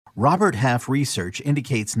Robert Half research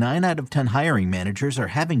indicates 9 out of 10 hiring managers are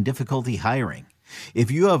having difficulty hiring.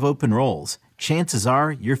 If you have open roles, chances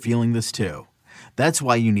are you're feeling this too. That's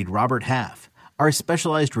why you need Robert Half. Our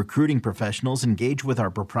specialized recruiting professionals engage with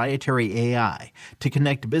our proprietary AI to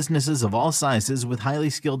connect businesses of all sizes with highly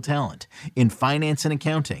skilled talent in finance and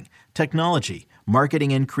accounting, technology,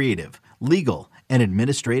 marketing and creative, legal, and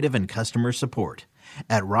administrative and customer support.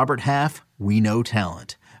 At Robert Half, we know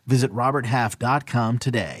talent. Visit roberthalf.com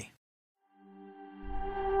today.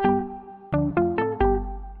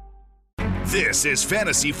 This is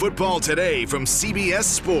Fantasy Football Today from CBS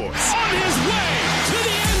Sports. On his way to the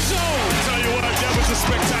end zone. Tell you what, that was a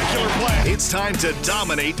spectacular play. It's time to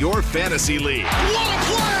dominate your fantasy league. What a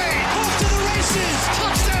play! Off to the races.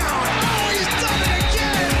 Touchdown. Oh, he's done it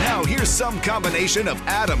again. Now here's some combination of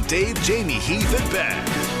Adam, Dave, Jamie, Heath, and Ben.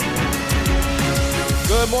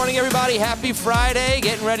 Good morning, everybody. Happy Friday.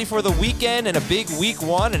 Getting ready for the weekend and a big week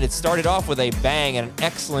one, and it started off with a bang and an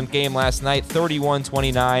excellent game last night,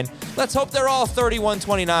 31-29. Let's hope they're all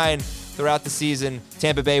 31-29 throughout the season.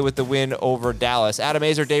 Tampa Bay with the win over Dallas. Adam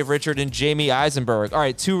Azer, Dave Richard, and Jamie Eisenberg. All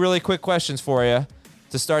right, 2 really quick questions for you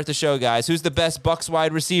to start the show, guys. Who's the best Bucs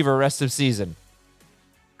wide receiver rest of season?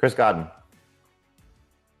 Chris Godwin.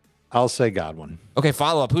 I'll say Godwin. Okay,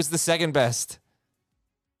 follow-up. Who's the second best?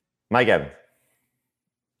 Mike Evans.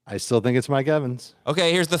 I still think it's Mike Evans.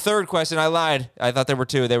 Okay, here's the third question. I lied. I thought there were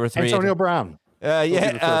 2. There were 3. Antonio Brown.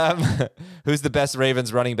 Who's the best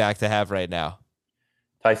Ravens running back to have right now?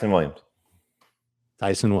 Tyson Williams.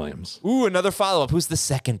 Tyson Williams. Ooh, another follow-up. Who's the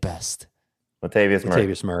second best?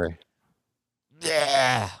 Latavius Murray.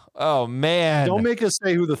 Yeah. Oh, man. Don't make us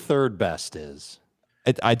say who the third best is.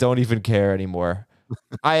 I don't even care anymore.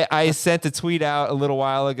 I sent a tweet out a little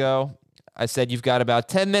while ago. I said, you've got about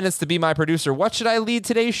 10 minutes to be my producer. What should I lead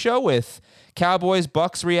today's show with?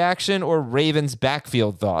 Cowboys-Bucs reaction or Ravens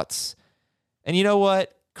backfield thoughts? And you know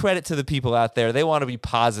what? Credit to the people out there. They want to be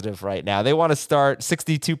positive right now. They want to start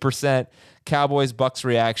 62% Cowboys-Bucs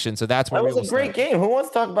reaction. So that's where that was a great game. Who wants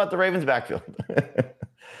to talk about the Ravens backfield?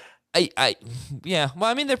 Yeah. Well,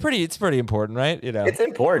 I mean, it's pretty important, right? You know, it's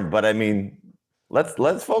important, but I mean,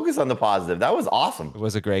 let's focus on the positive. That was awesome. It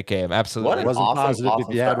was a great game. Absolutely. What an awesome start.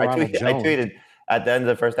 I tweeted at the end of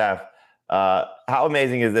the first half, how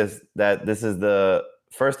amazing is this, that this is the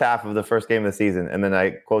first half of the first game of the season. And then I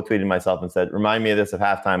quote tweeted myself and said, remind me of this at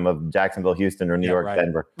halftime of Jacksonville, Houston, or New York,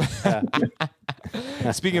 Denver.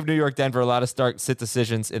 Speaking of New York, Denver, a lot of start-sit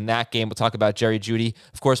decisions in that game. We'll talk about Jerry Jeudy.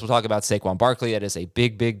 Of course, we'll talk about Saquon Barkley. That is a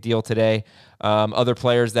big, big deal today. Other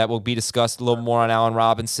players that will be discussed, a little more on Allen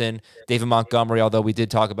Robinson, David Montgomery, although we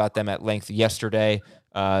did talk about them at length yesterday.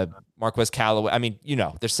 Marquez Callaway. I mean, you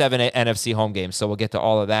know, there's 7 NFC home games, so we'll get to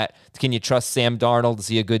all of that. Can you trust Sam Darnold? Is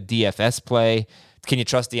he a good DFS play? Can you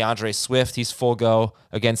trust DeAndre Swift? He's full go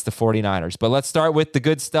against the 49ers. But let's start with the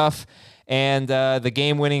good stuff and the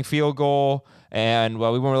game-winning field goal. And,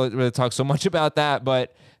 well, we won't really talk so much about that,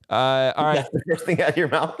 but all right. That's the first thing out of your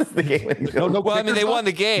mouth is the game-winning field goal. Well, I mean, they won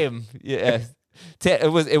the game. Yeah.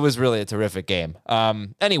 It was really a terrific game.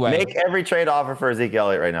 Anyway. Make every trade offer for Ezekiel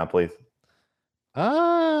Elliott right now, please.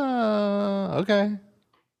 Okay.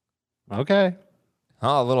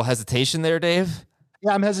 Oh, a little hesitation there, Dave?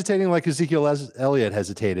 Yeah, I'm hesitating like Ezekiel Elliott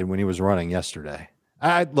hesitated when he was running yesterday.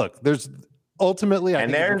 Look, there's ultimately,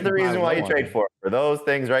 and there's the reason why you trade for those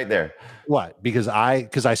things right there. What? Because I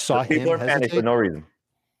saw him hesitate for no reason.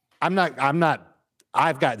 I'm not.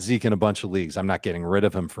 I've got Zeke in a bunch of leagues. I'm not getting rid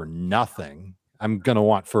of him for nothing. I'm going to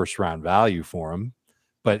want first round value for him.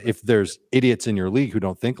 But if there's idiots in your league who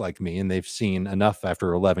don't think like me and they've seen enough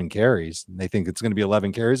after 11 carries, and they think it's going to be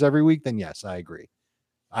 11 carries every week, then yes, I agree.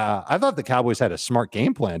 I thought the Cowboys had a smart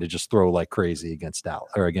game plan to just throw like crazy against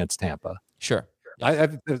Tampa. Sure.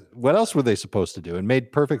 What else were they supposed to do? It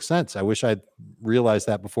made perfect sense. I wish I'd realized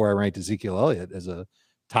that before I ranked Ezekiel Elliott as a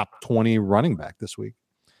top 20 running back this week.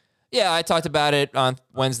 Yeah, I talked about it on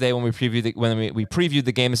Wednesday when we previewed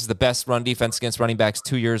the game. This is the best run defense against running backs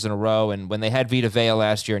 2 years in a row. And when they had Vita Vea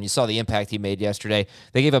last year, and you saw the impact he made yesterday,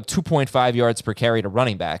 they gave up 2.5 yards per carry to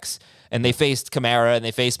running backs. And they faced Kamara and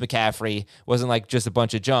they faced McCaffrey. It wasn't like just a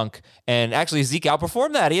bunch of junk. And actually, Zeke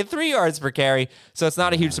outperformed that. He had 3 yards per carry. So it's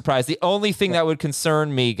not a huge surprise. The only thing that would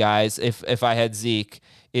concern me, guys, if I had Zeke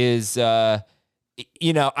is, I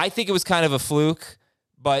think it was kind of a fluke.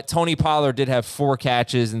 But Tony Pollard did have 4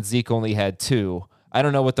 catches and Zeke only had 2. I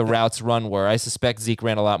don't know what the routes run were. I suspect Zeke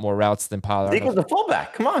ran a lot more routes than Pollard. Zeke was the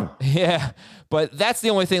fullback. Come on. Yeah, but that's the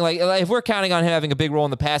only thing. Like, if we're counting on him having a big role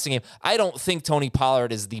in the passing game, I don't think Tony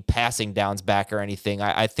Pollard is the passing downs back or anything.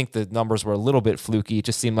 I think the numbers were a little bit fluky. It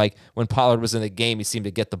just seemed like when Pollard was in the game, he seemed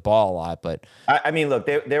to get the ball a lot. But I mean, look,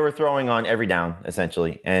 they were throwing on every down,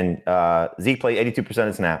 essentially. And Zeke played 82%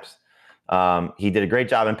 of snaps. He did a great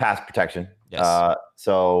job in pass protection. Yes.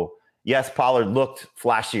 So, yes, Pollard looked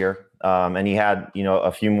flashier. And he had,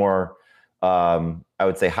 a few more, I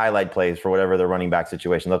would say, highlight plays for whatever the running back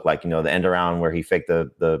situation looked like. The end around where he faked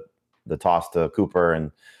the toss to Cooper,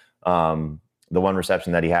 and the one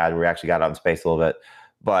reception that he had where he actually got out in space a little bit.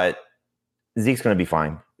 But Zeke's going to be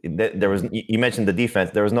fine. There was, you mentioned the defense.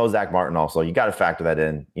 There was no Zach Martin also. You got to factor that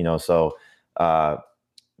in. So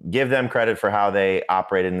give them credit for how they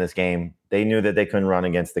operated in this game. They knew that they couldn't run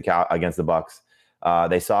against the Bucs.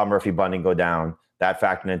 They saw Murphy Bunting go down. That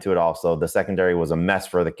factored into it also. The secondary was a mess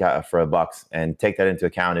for the Bucs, and take that into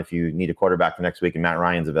account if you need a quarterback for next week and Matt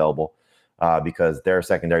Ryan's available, because their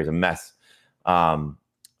secondary is a mess.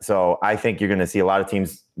 So I think you're going to see a lot of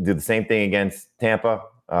teams do the same thing against Tampa.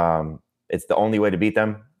 It's the only way to beat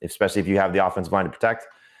them, especially if you have the offensive line to protect.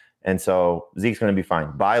 And so Zeke's going to be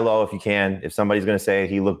fine. Buy low if you can. If somebody's going to say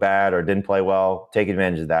he looked bad or didn't play well, take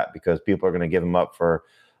advantage of that, because people are going to give him up for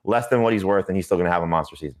less than what he's worth, and he's still going to have a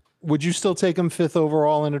monster season. Would you still take him 5th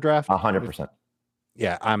overall in a draft? 100%.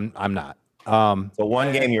 Yeah, I'm not. So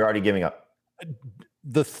one game you're already giving up.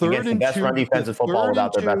 The third against and the best two, run defense in football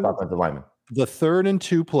without their best offensive lineman. The 3rd and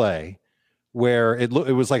 2 play where it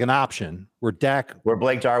was like an option where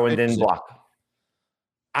Blake Jarwin didn't block.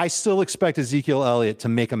 I still expect Ezekiel Elliott to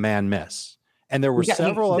make a man miss. And there were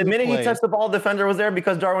several other the minute plays. he touched the ball, the defender was there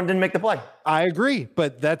because Jarwin didn't make the play. I agree,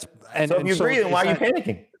 but that's so if you agree, then why are you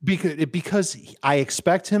panicking? Because I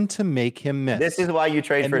expect him to make him miss. This is why you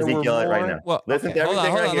trade for Ezekiel Elliott right now. Well, listen to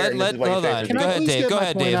everything right here. Hold on. Go ahead, Dave.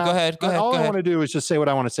 Go ahead. All I want to do is just say what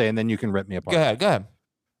I want to say, and then you can rip me apart. Go ahead.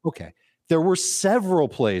 Okay. There were several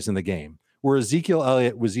plays in the game where Ezekiel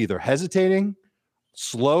Elliott was either hesitating,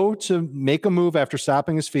 slow to make a move after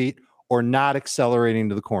stopping his feet, or not accelerating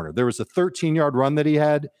to the corner. There was a 13-yard run that he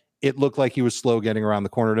had. It looked like he was slow getting around the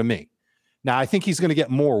corner to me. Now, I think he's going to get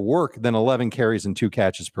more work than 11 carries and 2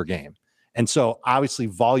 catches per game. And so, obviously,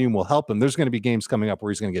 volume will help him. There's going to be games coming up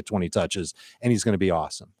where he's going to get 20 touches, and he's going to be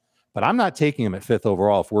awesome. But I'm not taking him at 5th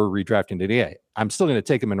overall if we're redrafting today. I'm still going to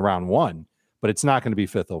take him in round 1, but it's not going to be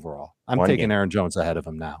 5th overall. I'm taking Aaron Jones ahead of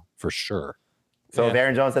him now, for sure. So if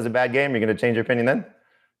Aaron Jones has a bad game, you're going to change your opinion then?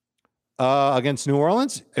 Against New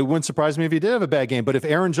Orleans, it wouldn't surprise me if he did have a bad game. But if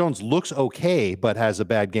Aaron Jones looks okay but has a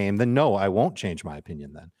bad game, then no, I won't change my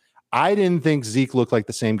opinion then. I didn't think Zeke looked like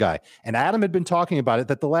the same guy. And Adam had been talking about it,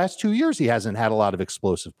 that the last 2 years he hasn't had a lot of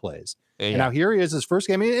explosive plays. Yeah. And now here he is, his first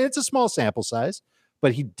game. I mean, it's a small sample size,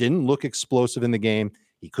 but he didn't look explosive in the game.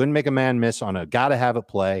 He couldn't make a man miss on a gotta-have-it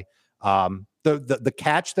play. The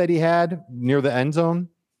catch that he had near the end zone,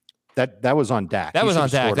 that was on Dak. That was on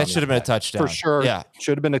Dak. That should have been a touchdown. For sure. Yeah.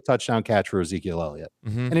 Should have been a touchdown catch for Ezekiel Elliott.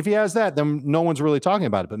 Mm-hmm. And if he has that, then no one's really talking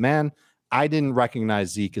about it. But, man, I didn't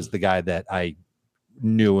recognize Zeke as the guy that I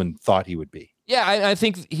knew and thought he would be. Yeah, I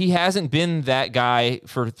think he hasn't been that guy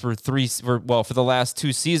for the last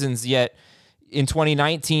 2 seasons yet. In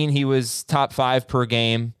 2019, he was top 5 per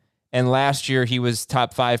game. And last year, he was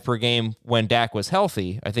top 5 per game when Dak was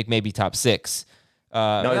healthy. I think maybe top 6.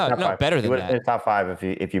 No, better than that. It's top 5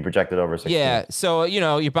 if you projected over 16. Yeah, so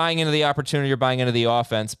you're buying into the opportunity, you're buying into the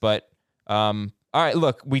offense, but all right,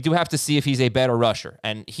 look, we do have to see if he's a better rusher,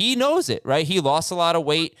 and he knows it, right? He lost a lot of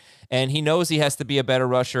weight, and he knows he has to be a better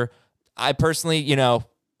rusher. I personally,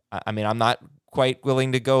 I mean, I'm not quite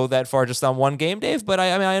willing to go that far just on one game, Dave, but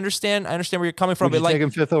I understand where you're coming from. Would you take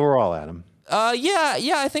him 5th overall, Adam? Yeah,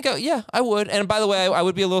 I think, I would. And by the way, I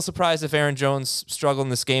would be a little surprised if Aaron Jones struggled in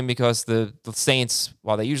this game because the Saints,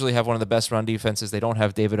 while they usually have one of the best run defenses, they don't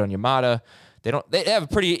have David Onyemata. They have a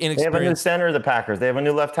pretty inexperienced. They have a new center of the Packers. They have a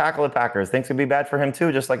new left tackle of the Packers. Things could be bad for him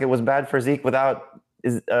too, just like it was bad for Zeke without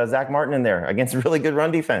Zach Martin in there against a really good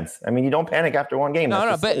run defense. I mean, you don't panic after one game.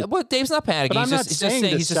 But Dave's not panicking. But I'm not saying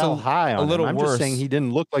he's just high on him. I'm just saying he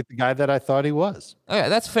didn't look like the guy that I thought he was. Okay,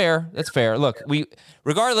 that's fair. Look,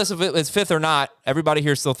 regardless of if it's 5th or not, everybody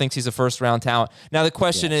here still thinks he's a first-round talent. Now the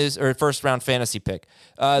question is, or first-round fantasy pick.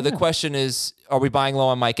 The question is, are we buying low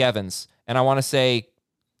on Mike Evans? And I want to say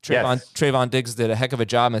Trayvon Diggs did a heck of a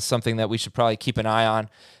job, and it's something that we should probably keep an eye on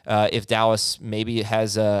if Dallas maybe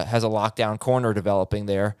has a lockdown corner developing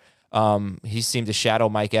there. He seemed to shadow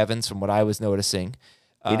Mike Evans from what I was noticing.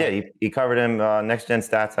 He did. He covered him. Next Gen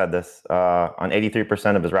Stats had this on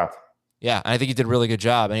 83% of his routes. Yeah, and I think he did a really good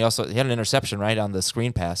job. And he had an interception right on the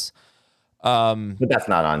screen pass. But that's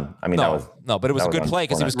not on. I mean, but it was a good play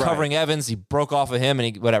because he was covering Evans. He broke off of him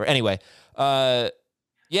and whatever. Anyway,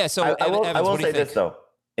 yeah. So I will say this though,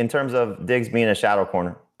 in terms of Diggs being a shadow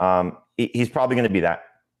corner, he's probably going to be that.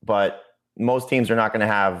 But most teams are not going to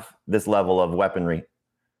have this level of weaponry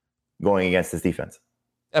going against this defense.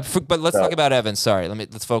 But let's talk about Evans. Sorry,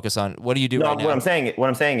 let's focus on what do you do right now. What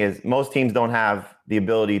I'm saying is most teams don't have the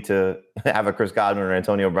ability to have a Chris Godwin or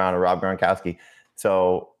Antonio Brown or Rob Gronkowski.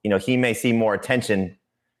 So, he may see more attention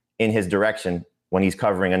in his direction when he's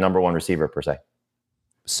covering a number one receiver per se.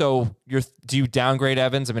 So do you downgrade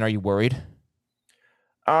Evans? I mean, are you worried?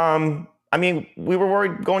 I mean, we were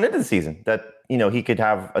worried going into the season that, he could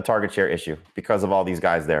have a target share issue because of all these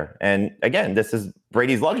guys there. And again, this is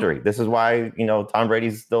Brady's luxury. This is why, Tom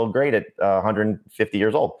Brady's still great at 150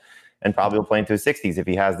 years old and probably will play into his 60s if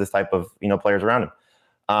he has this type of, players around him.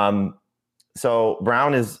 So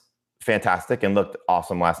Brown is fantastic and looked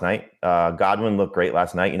awesome last night. Godwin looked great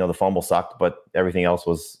last night. The fumble sucked, but everything else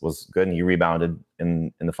was good, and he rebounded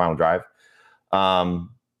in the final drive. I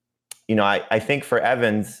think for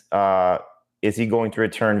Evans, is he going to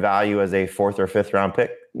return value as a 4th or 5th round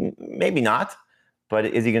pick? Maybe not. But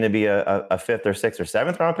is he going to be a 5th or 6th or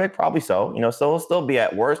 7th round pick? Probably so. So he'll still be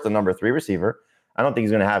at worst a number 3 receiver. I don't think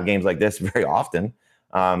he's going to have games like this very often.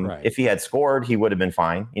 If he had scored, he would have been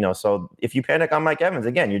fine. So if you panic on Mike Evans,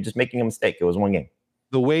 again, you're just making a mistake. It was one game.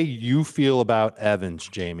 The way you feel about Evans,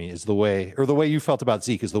 Jamie, is the way you felt about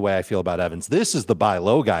Zeke is the way I feel about Evans. This is the buy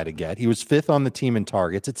low guy to get. He was 5th on the team in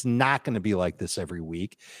targets. It's not going to be like this every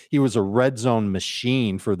week. He was a red zone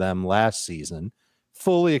machine for them last season.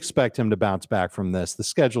 Fully expect him to bounce back from this. The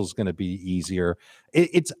schedule is going to be easier.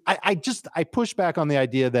 I push back on the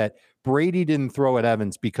idea that Brady didn't throw at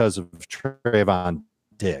Evans because of Trayvon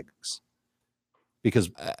Diggs,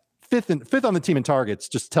 because fifth on the team in targets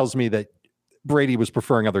just tells me that Brady was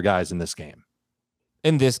preferring other guys in this game.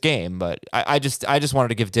 But I just wanted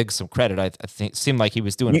to give Diggs some credit. I think it seemed like he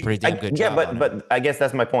was doing a pretty damn good job. Yeah, but I guess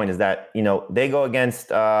that's my point is that they go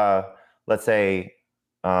against let's say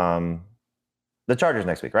the Chargers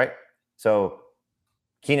next week, right? So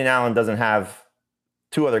Keenan Allen doesn't have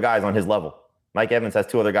 2 other guys on his level. Mike Evans has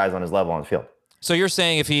 2 other guys on his level on the field. So you're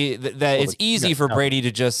saying it's easy for Brady to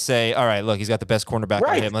just say, all right, look, he's got the best cornerback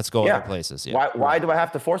on him. Let's go other places. Yeah. Why do I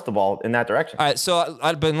have to force the ball in that direction? All right, so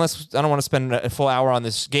but unless I don't want to spend a full hour on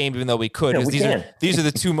this game, even though we could, because these are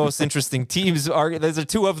the 2 most interesting teams. These are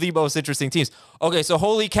 2 of the most interesting teams. Okay, so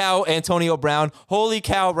holy cow, Antonio Brown. Holy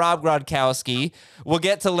cow, Rob Gronkowski. We'll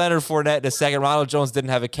get to Leonard Fournette in a second. Ronald Jones didn't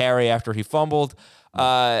have a carry after he fumbled.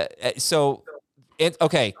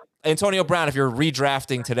 Antonio Brown, if you're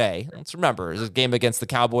redrafting today, let's remember, it was a game against the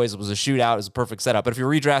Cowboys. It was a shootout. It was a perfect setup. But if you're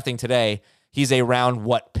redrafting today, he's a round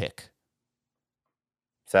what pick?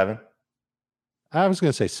 7. I was going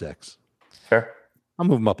to say 6. Fair. I'll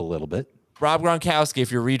move him up a little bit. Rob Gronkowski,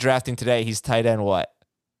 if you're redrafting today, he's tight end what?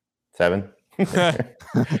 7.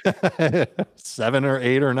 7 or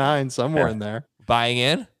 8 or 9, somewhere in there. Buying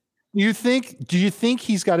in? Do you think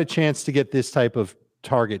he's got a chance to get this type of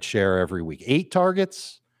target share every week? 8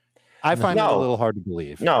 targets? I find it a little hard to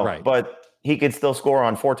believe. No, right. But he could still score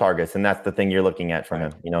on 4 targets, and that's the thing you're looking at from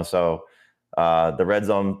him. So the red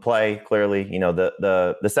zone play, clearly,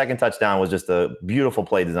 the second touchdown was just a beautiful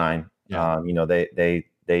play design. Yeah.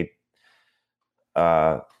 They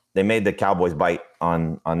made the Cowboys bite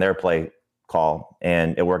on their play call,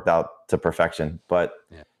 and it worked out to perfection. But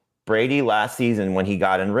Brady last season, when he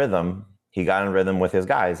got in rhythm with his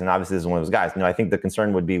guys, and obviously this is one of his guys. I think the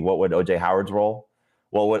concern would be what would O.J. Howard's role?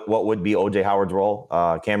 What would be O.J. Howard's role?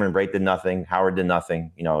 Cameron Brate did nothing. Howard did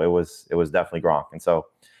nothing. It was definitely Gronk. And so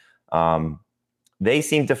they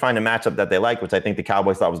seemed to find a matchup that they liked, which I think the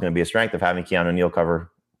Cowboys thought was going to be a strength of having Keanu Neal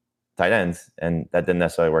cover tight ends, and that didn't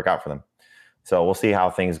necessarily work out for them. So we'll see how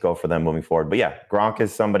things go for them moving forward. But yeah, Gronk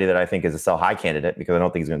is somebody that I think is a sell high candidate because I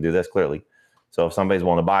don't think he's going to do this clearly. So if somebody's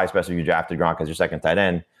willing to buy, especially if you drafted Gronk as your second tight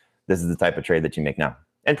end, this is the type of trade that you make now.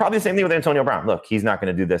 And probably the same thing with Antonio Brown. Look, he's not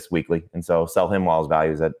going to do this weekly, and so sell him while his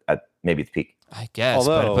value is at maybe its peak. I guess,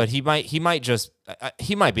 but he might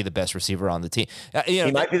be the best receiver on the team.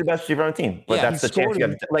 He might be the best receiver on the team, but that's the chance you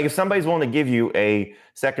have. Like if somebody's willing to give you a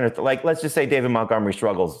second or like let's just say David Montgomery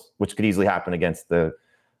struggles, which could easily happen against the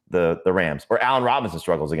Rams, or Allen Robinson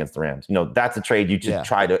struggles against the Rams. That's a trade you should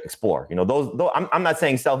try to explore. I'm not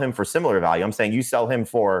saying sell him for similar value. I'm saying you sell him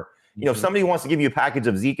for. If somebody wants to give you a package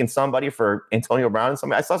of Zeke and somebody for Antonio Brown and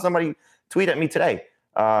somebody, I saw somebody tweet at me today.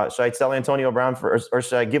 Should I sell Antonio Brown or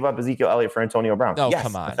should I give up Ezekiel Elliott for Antonio Brown? Oh, yes,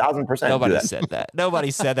 come on. 1,000%. Nobody said that. Nobody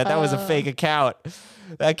said that. That was a fake account.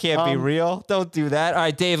 That can't be real. Don't do that. All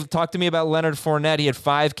right, Dave, talk to me about Leonard Fournette. He had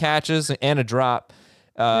 5 catches and a drop.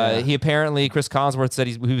 He apparently, Chris Collinsworth said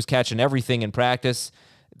he was catching everything in practice.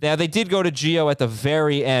 Now, they did go to Gio at the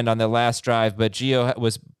very end on the last drive, but Gio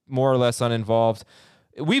was more or less uninvolved.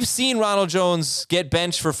 We've seen Ronald Jones get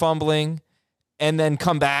benched for fumbling and then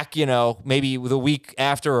come back, maybe the week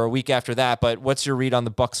after or a week after that. But what's your read on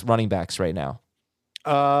the Bucs running backs right now?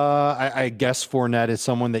 I guess Fournette is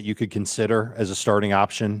someone that you could consider as a starting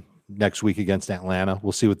option next week against Atlanta.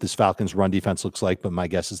 We'll see what this Falcons run defense looks like, but my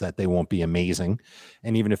guess is that they won't be amazing.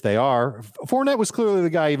 And even if they are, Fournette was clearly the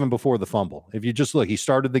guy even before the fumble. If you just look, he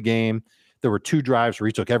started the game. There were 2 drives where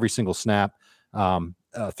he took every single snap.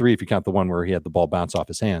 3 if you count the one where he had the ball bounce off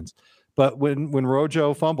his hands. But when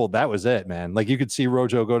Rojo fumbled, that was it, man. Like, you could see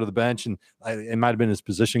Rojo go to the bench, and it might have been his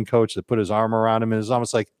position coach that put his arm around him, and it was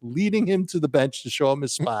almost like leading him to the bench to show him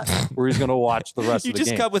his spot where he's going to watch the rest of the game. You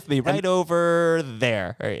just come with me right over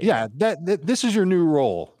there. Right. Yeah, this is your new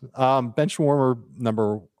role, bench warmer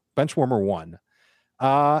 1.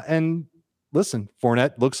 And listen,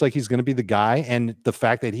 Fournette looks like he's going to be the guy, and the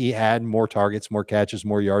fact that he had more targets, more catches,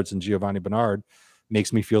 more yards than Giovanni Bernard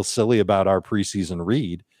makes me feel silly about our preseason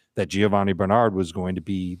read that Giovanni Bernard was going to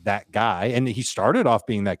be that guy. And he started off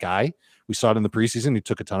being that guy. We saw it in the preseason. He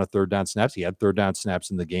took a ton of third down snaps. He had third down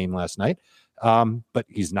snaps in the game last night. But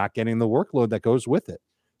he's not getting the workload that goes with it.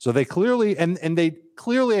 So they clearly, and they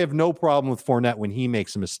clearly have no problem with Fournette when he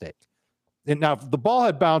makes a mistake. And now, if the ball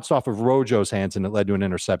had bounced off of Rojo's hands and it led to an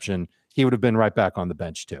interception, he would have been right back on the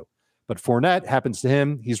bench too. But Fournette happens to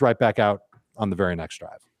him. He's right back out on the very next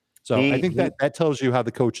drive. So I think that tells you how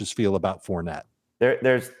the coaches feel about Fournette.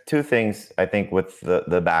 There's 2 things, I think, with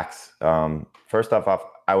the backs. First off,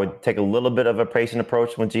 I would take a little bit of a patient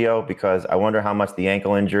approach with Gio, because I wonder how much the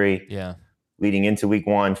ankle injury leading into week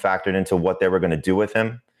 1 factored into what they were going to do with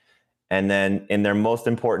him. And then in their most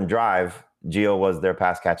important drive, Gio was their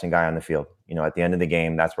pass catching guy on the field. At the end of the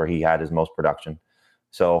game, that's where he had his most production.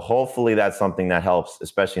 So hopefully that's something that helps,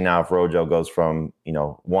 especially now if Rojo goes from,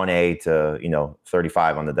 1A to,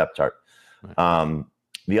 35 on the depth chart. Right.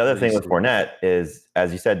 The other thing with Fournette is,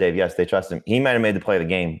 as you said, Dave, yes, they trust him. He might have made the play of the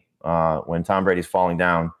game when Tom Brady's falling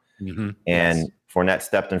down and Fournette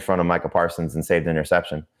stepped in front of Micah Parsons and saved an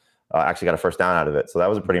interception. Actually got a first down out of it. So that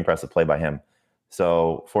was a pretty impressive play by him.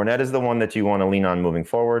 So Fournette is the one that you want to lean on moving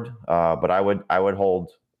forward. But I would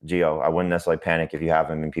hold Gio. I wouldn't necessarily panic if you have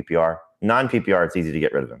him in PPR. Non-PPR, it's easy to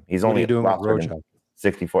get rid of him. He's only doing with Rojo?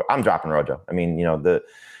 64. I'm dropping Rojo. I mean,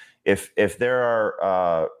 if there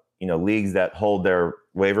are leagues that hold their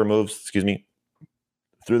waiver moves,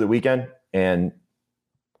 through the weekend, and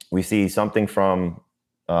we see something from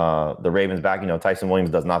the Ravens back, Tyson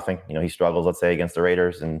Williams does nothing. He struggles, let's say, against the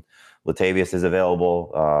Raiders, and Latavius is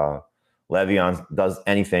available. Le'Veon does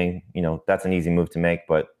anything, that's an easy move to make.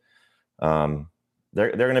 But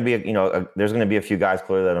they're going to be, there's going to be a few guys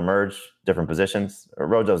clearly that emerge, different positions.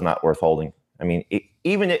 Rojo's not worth holding. I mean,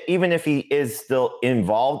 even if he is still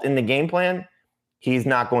involved in the game plan, he's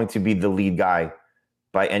not going to be the lead guy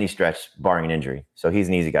by any stretch, barring an injury. So he's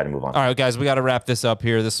an easy guy to move on. All right, guys, we got to wrap this up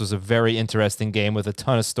here. This was a very interesting game with a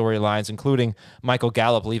ton of storylines, including Michael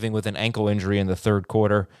Gallup leaving with an ankle injury in the third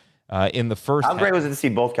quarter. In the first How great was it to see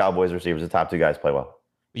both Cowboys receivers, the top 2 guys, play well?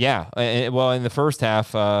 Yeah. Well, in the first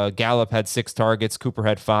half, Gallup had 6 targets. Cooper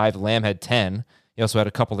had 5. Lamb had 10. He also had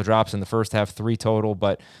a couple of drops in the first half, 3 total.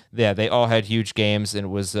 But, yeah, they all had huge games, and it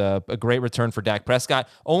was a great return for Dak Prescott.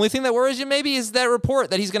 Only thing that worries you maybe is that report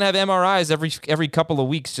that he's going to have MRIs every couple of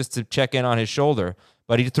weeks just to check in on his shoulder.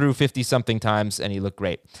 But he threw 50-something times, and he looked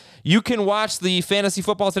great. You can watch the Fantasy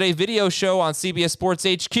Football Today video show on CBS Sports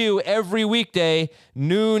HQ every weekday,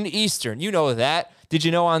 noon Eastern. You know that. Did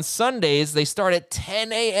you know on Sundays they start at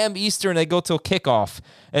 10 a.m. Eastern? They go till kickoff.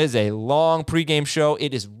 It is a long pregame show.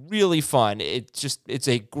 It is really fun. It's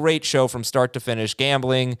a great show from start to finish.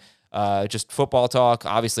 Gambling, just football talk,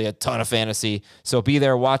 obviously a ton of fantasy. So be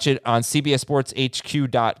there, watch it on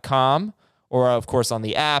CBSSportsHQ.com or, of course, on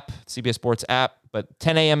the app, CBS Sports app. But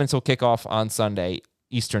 10 a.m. until kickoff on Sunday,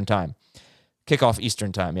 Eastern time. Kickoff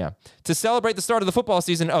Eastern time, yeah. To celebrate the start of the football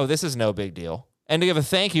season, this is no big deal. And to give a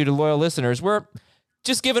thank you to loyal listeners, we're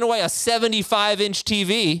just giving away a 75-inch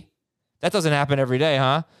TV. That doesn't happen every day,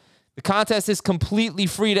 huh? The contest is completely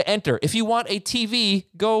free to enter. If you want a TV,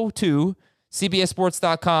 go to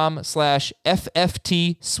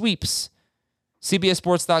cbssports.com/FFT-sweeps.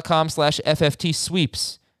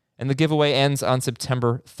 cbssports.com/FFT-sweeps. And the giveaway ends on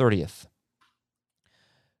September 30th.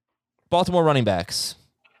 Baltimore running backs.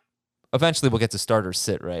 Eventually we'll get to starters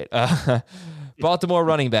sit, right? Baltimore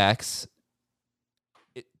running backs.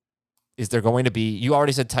 Is there going to be, you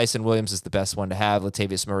already said Tyson Williams is the best one to have.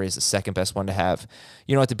 Latavius Murray is the second best one to have.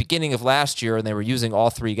 At the beginning of last year, and they were using all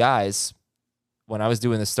 3 guys, when I was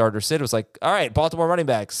doing the starter sit, it was like, all right, Baltimore running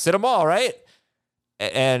backs, sit them all, right?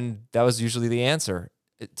 And that was usually the answer.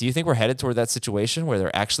 Do you think we're headed toward that situation where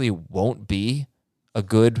there actually won't be a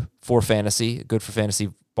good for fantasy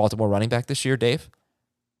Baltimore running back this year, Dave?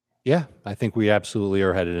 Yeah, I think we absolutely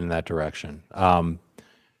are headed in that direction.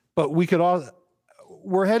 But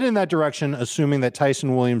we're headed in that direction, assuming that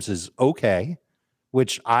Tyson Williams is okay,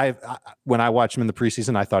 which when I watched him in the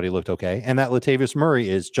preseason, I thought he looked okay, and that Latavius Murray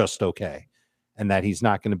is just okay, and that he's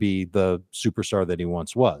not going to be the superstar that he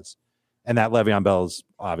once was, and that Le'Veon Bell is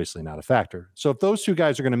obviously not a factor. So if those two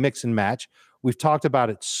guys are going to mix and match, we've talked about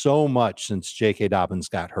it so much since J.K. Dobbins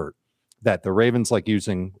got hurt, that the Ravens like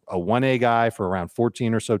using a 1A guy for around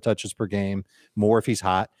 14 or so touches per game, more if he's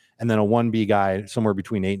hot, and then a 1B guy somewhere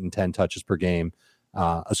between 8 and 10 touches per game,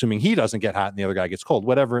 assuming he doesn't get hot and the other guy gets cold,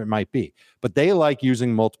 whatever it might be. But they like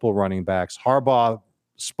using multiple running backs. Harbaugh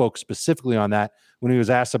spoke specifically on that when he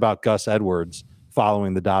was asked about Gus Edwards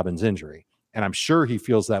following the Dobbins injury. And I'm sure he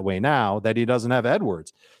feels that way now that he doesn't have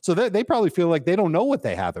Edwards. So they probably feel like they don't know what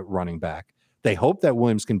they have at running back. They hope that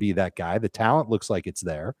Williams can be that guy. The talent looks like it's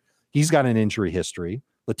there. He's got an injury history.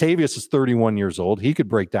 Latavius is 31 years old. He could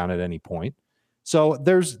break down at any point. So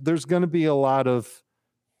there's going to be a lot of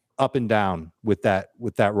up and down with that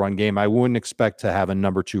run game. I wouldn't expect to have a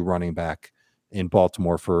number 2 running back in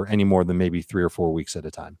Baltimore for any more than maybe 3 or 4 weeks at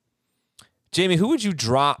a time. Jamie, who would you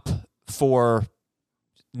drop for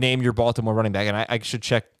name your Baltimore running back? And I should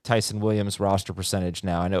check Tyson Williams' roster percentage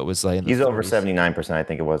now. I know it was like he's over 79%. I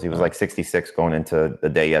think it was. He was like 66 going into the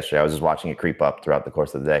day yesterday. I was just watching it creep up throughout the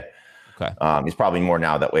course of the day. Okay. He's probably more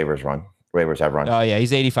now that waivers have run. Oh yeah,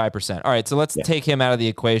 he's 85%. All right, so let's take him out of the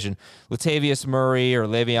equation. Latavius Murray or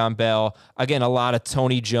Le'Veon Bell. Again, a lot of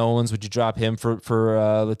Tony Jones. Would you drop him for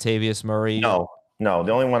Latavius Murray? No. The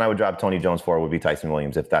only one I would drop Tony Jones for would be Tyson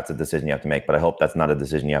Williams if that's a decision you have to make. But I hope that's not a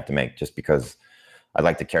decision you have to make, just because I'd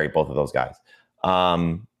like to carry both of those guys.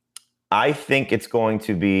 I think it's going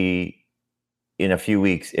to be in a few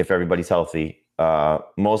weeks, if everybody's healthy,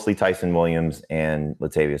 mostly Tyson Williams and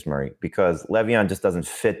Latavius Murray, because Le'Veon just doesn't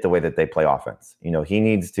fit the way that they play offense. He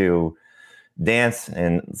needs to dance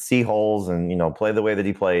and see holes and, play the way that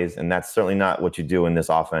he plays. And that's certainly not what you do in this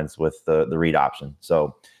offense with the read option.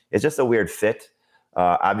 So it's just a weird fit.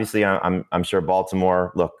 Obviously, I'm sure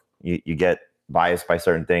Baltimore, look, you get biased by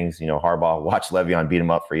certain things. Harbaugh watched Le'Veon beat him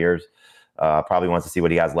up for years. Probably wants to see what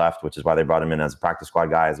he has left, which is why they brought him in as a practice squad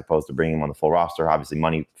guy as opposed to bringing him on the full roster. Obviously,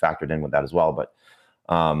 money factored in with that as well. But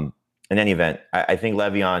in any event, I think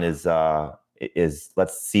Le'Veon is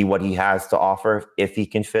let's see what he has to offer. If he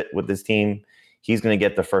can fit with this team, he's going to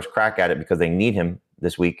get the first crack at it because they need him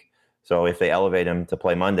this week. So if they elevate him to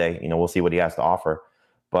play Monday, we'll see what he has to offer.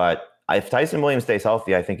 But if Tyson Williams stays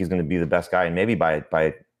healthy, I think he's going to be the best guy, and maybe by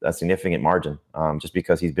a significant margin, just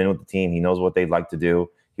because he's been with the team. He knows what they'd like to do.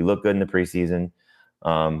 He looked good in the preseason.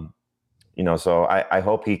 So I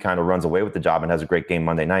hope he kind of runs away with the job and has a great game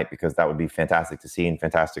Monday night, because that would be fantastic to see and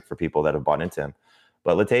fantastic for people that have bought into him.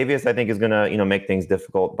 But Latavius, I think, is going to, make things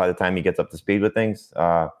difficult by the time he gets up to speed with things.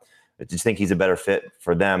 I just think he's a better fit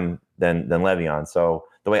for them than Le'Veon. So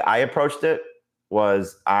the way I approached it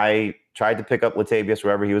was I tried to pick up Latavius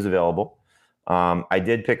wherever he was available. I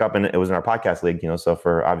did pick up, and it was in our podcast league, so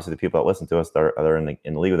for obviously the people that listen to us that are in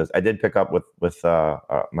the league with us, I did pick up with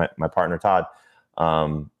my partner Todd,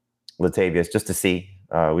 Latavius, just to see.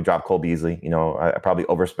 We dropped Cole Beasley. I probably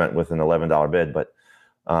overspent with an $11 bid, but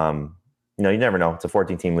you never know. It's a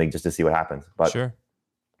 14-team league, just to see what happens. But sure.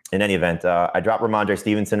 In any event, I dropped Ramondre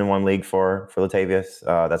Stevenson in one league for Latavius.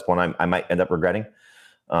 That's one I might end up regretting.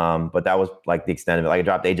 But that was like the extent of it. Like I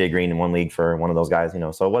dropped AJ Green in one league for one of those guys,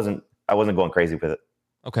 so I wasn't going crazy with it.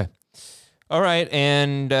 Okay. All right.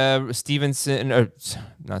 And Tyson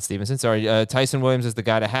Williams is the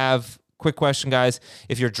guy to have. Quick question, guys.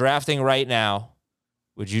 If you're drafting right now,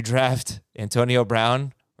 would you draft Antonio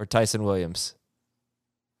Brown or Tyson Williams?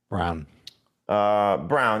 Brown.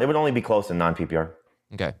 Brown. It would only be close in non-PPR.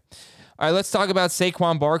 Okay. All right. Let's talk about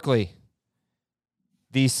Saquon Barkley.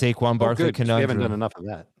 The Saquon Barkley conundrum. We haven't done enough of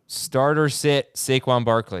that. Starter sit Saquon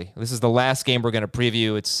Barkley. This is the last game we're going to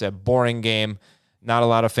preview. It's a boring game. Not a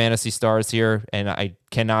lot of fantasy stars here, and I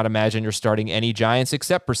cannot imagine you're starting any Giants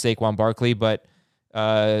except for Saquon Barkley. But,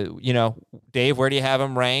 Dave, where do you have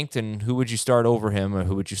him ranked, and who would you start over him, or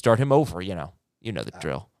who would you start him over? You know the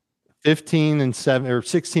drill. 15 and 7 or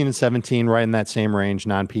 16 and 17, right in that same range,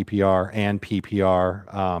 non-PPR and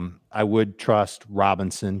PPR. I would trust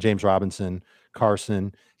James Robinson,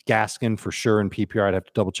 Carson, Gaskin for sure in PPR. I'd have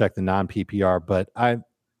to double check the non-PPR, but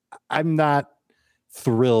I'm not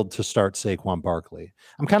thrilled to start Saquon Barkley.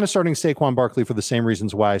 I'm kind of starting Saquon Barkley for the same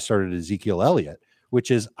reasons why I started Ezekiel Elliott, which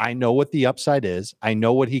is I know what the upside is. I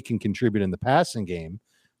know what he can contribute in the passing game.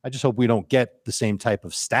 I just hope we don't get the same type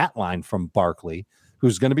of stat line from Barkley,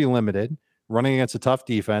 who's going to be limited, running against a tough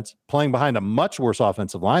defense, playing behind a much worse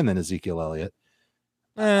offensive line than Ezekiel Elliott.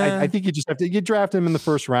 I think you just have to draft him in the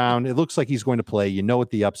first round. It looks like he's going to play. You know what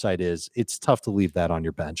the upside is. It's tough to leave that on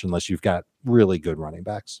your bench unless you've got really good running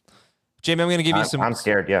backs. Jamie, I'm going to give you some. I'm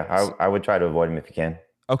scared. Yeah, I would try to avoid him if you can.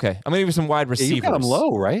 Okay, I'm going to give you some wide receivers. You got him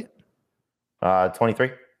low, right?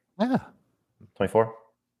 23. Yeah. 24.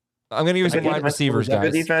 I'm going to give you some wide receivers,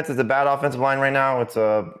 guys. Good defense. It's a bad offensive line right now. It's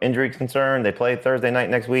a injury concern. They play Thursday night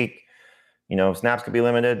next week. Snaps could be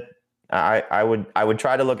limited. I would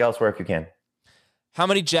try to look elsewhere if you can. How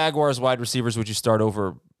many Jaguars wide receivers would you start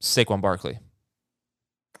over Saquon Barkley?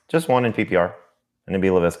 Just one in PPR, and it'd be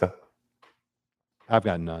LaVisca. I've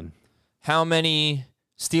got none. How many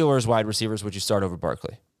Steelers wide receivers would you start over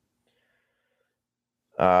Barkley?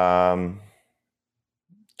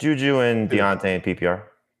 Juju and Deontay in PPR.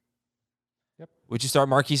 Yep. Would you start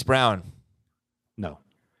Marquise Brown? No.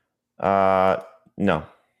 No.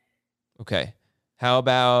 Okay. How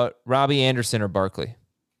about Robbie Anderson or Barkley?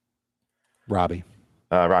 Robbie.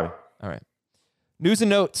 Robbie. All right. News and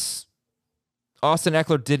notes. Austin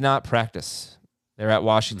Eckler did not practice. They're at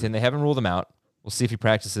Washington. They haven't ruled him out. We'll see if he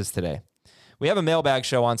practices today. We have a mailbag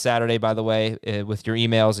show on Saturday, by the way, with your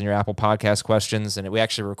emails and your Apple Podcast questions, and we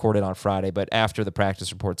actually recorded on Friday, but after the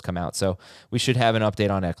practice reports come out, so we should have an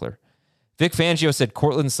update on Eckler. Vic Fangio said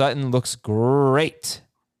Cortland Sutton looks great.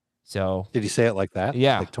 So did he say it like that?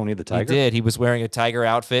 Yeah, like Tony the Tiger. He did. He was wearing a tiger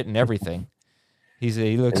outfit and everything. He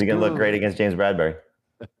looks. Is he going to look great against James Bradbury?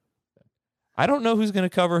 I don't know who's going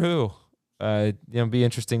to cover who. Be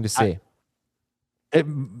interesting to see.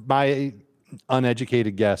 My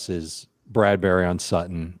uneducated guess is Bradbury on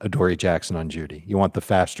Sutton, Adoree Jackson on Judy. You want the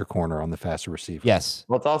faster corner on the faster receiver. Yes.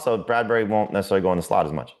 Well, it's also Bradbury won't necessarily go in the slot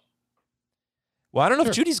as much. Well, I don't know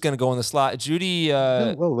if Judy's going to go in the slot. Judy, he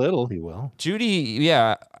will. Judy,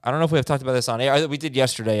 yeah. I don't know if we have talked about this on air. We did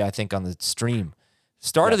yesterday, I think, on the stream.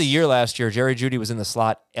 Start of the year last year, Jerry Jeudy was in the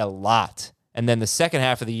slot a lot. And then the second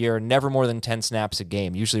half of the year, never more than 10 snaps a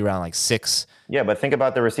game, usually around like 6. Yeah, but think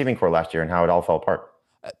about the receiving core last year and how it all fell apart.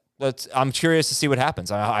 I'm curious to see what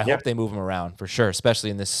happens. I hope they move him around for sure, especially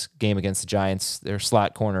in this game against the Giants. Their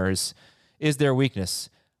slot corner is their weakness.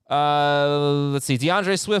 Let's see.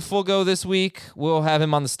 DeAndre Swift will go this week. We'll have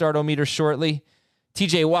him on the start-o-meter shortly.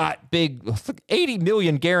 TJ Watt, big $80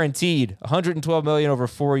 million guaranteed, $112 million over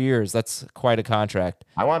 4 years. That's quite a contract.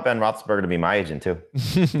 I want Ben Roethlisberger to be my agent too.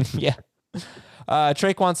 Yeah.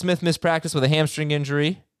 Traquan Smith missed practice with a hamstring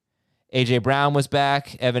injury. AJ Brown was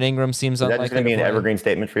back. Evan Ingram seems unlikely. Is that just going to be an evergreen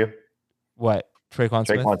statement for you? What?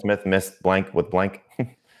 Traquan Smith missed blank with blank.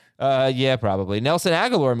 Yeah, probably. Nelson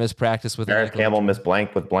Aguilar missed practice with Garrett Campbell missed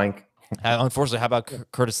blank with blank. Unfortunately, how about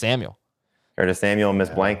Curtis Samuel? Curtis Samuel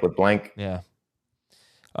missed blank with blank. Yeah.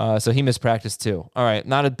 So he missed practice too. All right,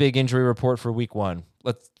 not a big injury report for week 1.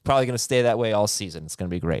 Probably going to stay that way all season. It's going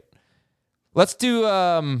to be great. Let's do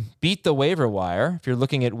beat the waiver wire. If you're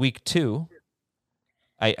looking at week 2,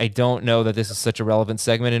 I don't know that this is such a relevant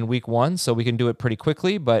segment in week 1, so we can do it pretty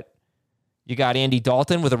quickly, but you got Andy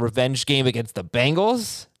Dalton with a revenge game against the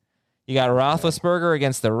Bengals. You got Roethlisberger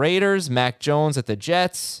against the Raiders, Mac Jones at the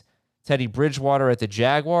Jets, Teddy Bridgewater at the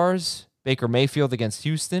Jaguars, Baker Mayfield against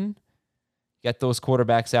Houston. Get those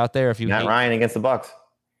quarterbacks out there. Matt Ryan against the Bucs.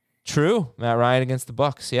 True. Matt Ryan against the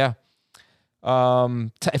Bucs, yeah.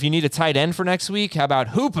 If you need a tight end for next week, how about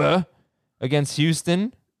Hooper against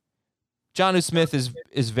Houston? Jonnu Smith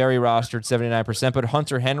is very rostered, 79%, but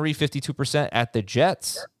Hunter Henry, 52% at the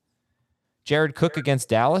Jets. Jared Cook against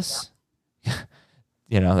Dallas.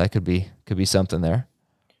 That could be something there.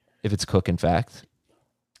 If it's Cook, in fact.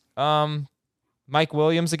 Mike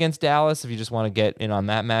Williams against Dallas, if you just want to get in on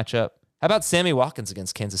that matchup. How about Sammy Watkins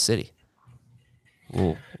against Kansas City?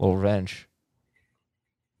 Ooh, little revenge.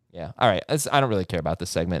 Yeah. All right. I don't really care about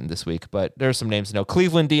this segment this week, but there's some names to know.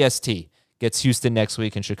 Cleveland DST gets Houston next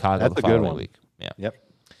week and Chicago the following week. Yeah. Yep.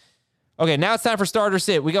 Okay, now it's time for starter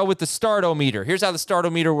sit. We go with the start-o-meter. Here's how the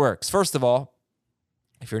start-o-meter works. First of all,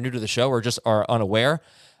 if you're new to the show or just are unaware,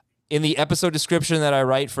 in the episode description that I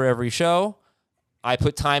write for every show, I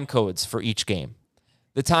put time codes for each game.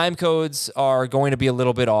 The time codes are going to be a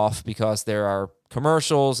little bit off because there are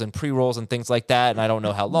commercials and pre-rolls and things like that, and I don't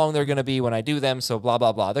know how long they're going to be when I do them, so blah,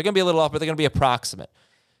 blah, blah. They're going to be a little off, but they're going to be approximate.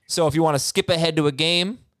 So if you want to skip ahead to a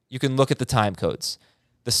game, you can look at the time codes.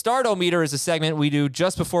 The start-o-meter is a segment we do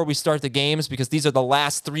just before we start the games because these are the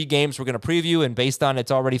last 3 games we're going to preview, and based on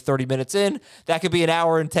it's already 30 minutes in, that could be an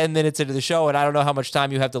hour and 10 minutes into the show, and I don't know how much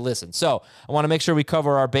time you have to listen. So I want to make sure we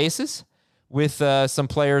cover our bases. with some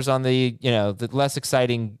players on the less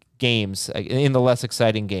exciting games, in the less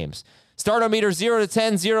exciting games. Startometer 0 to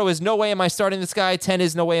 10. 0 is no way am I starting this guy. 10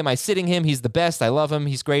 is no way am I sitting him. He's the best. I love him.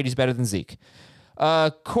 He's great. He's better than Zeke.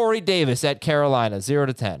 Corey Davis at Carolina, 0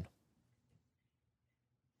 to 10.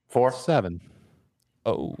 4. 7.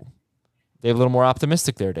 Oh, Dave, a little more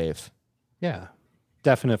optimistic there, Dave. Yeah.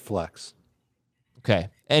 Definite flex. Okay.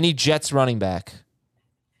 Any Jets running back?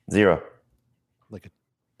 0. Like a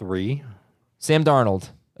 3. Sam Darnold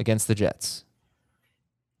against the Jets.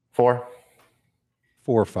 4.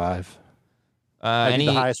 4 or 5. I think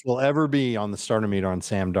the highest will ever be on the starter meter on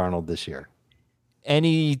Sam Darnold this year.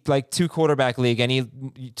 Any like 2 quarterback league? Any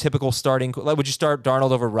typical starting? Like, would you start Darnold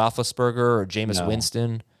over Roethlisberger or Jameis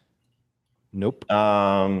Winston? Nope.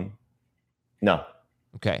 No.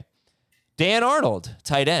 Okay. Dan Arnold,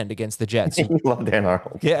 tight end against the Jets. You love Dan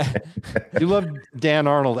Arnold. Yeah. You love Dan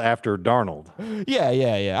Arnold after Darnold.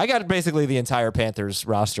 Yeah. I got basically the entire Panthers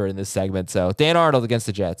roster in this segment. So Dan Arnold against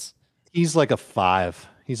the Jets. He's like a 5.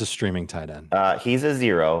 He's a streaming tight end. He's a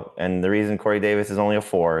 0. And the reason Corey Davis is only a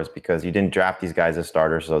 4 is because you didn't draft these guys as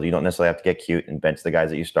starters. So you don't necessarily have to get cute and bench the guys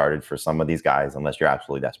that you started for some of these guys unless you're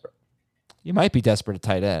absolutely desperate. You might be desperate at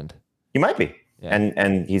tight end. You might be. Yeah.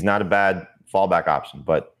 And he's not a bad fallback option.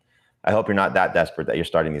 But I hope you're not that desperate that you're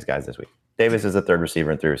starting these guys this week. Davis is a 3rd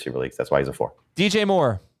receiver in 3 receiver leagues. That's why he's a 4. DJ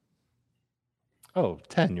Moore. Oh,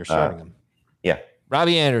 10. You're starting him. Yeah.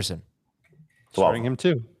 Robbie Anderson. 12. Starting him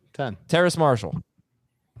too. 10. Terrace Marshall.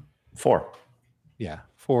 4. Yeah.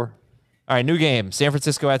 4. All right, new game. San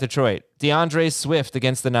Francisco at Detroit. DeAndre Swift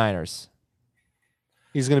against the Niners.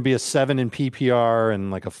 He's going to be a 7 in PPR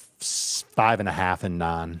and like a 5.5 in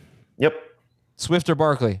non. Yep. Swift or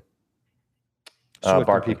Barkley? Swift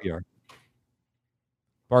Barkley. PPR.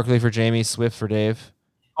 Barkley for Jamie, Swift for Dave.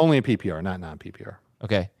 Only a PPR, not non-PPR.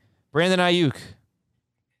 Okay. Brandon Ayuk.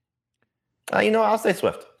 I'll say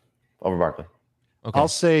Swift over Barkley. Okay. I'll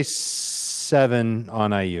say 7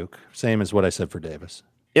 on Ayuk. Same as what I said for Davis.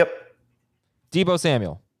 Yep. Deebo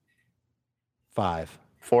Samuel. 5.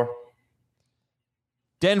 4.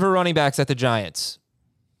 Denver running backs at the Giants.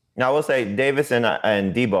 Now, I will say Davis and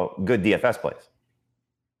Debo, good DFS plays.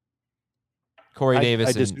 Corey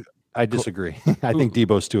Davis. I disagree. I think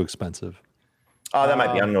Debo's too expensive. Oh, that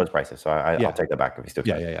might be. I don't know his prices, so I'll take that back if he's too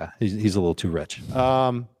expensive. Yeah. He's a little too rich.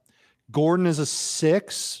 Gordon is a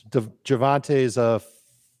 6. Javonte is a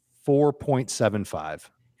 4.75.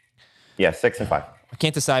 Yeah, 6 and 5. I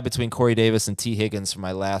can't decide between Corey Davis and T. Higgins for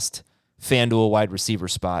my last FanDuel wide receiver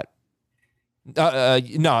spot. No,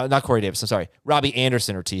 not Corey Davis. I'm sorry. Robbie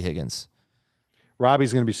Anderson or T. Higgins.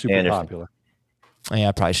 Robbie's going to be super popular. Oh, yeah,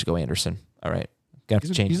 I probably should go Anderson. All right. Gonna have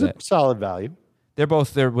to change that. He's a solid value. They're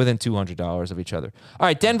within $200 of each other. All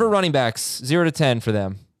right, Denver running backs, 0 to 10 for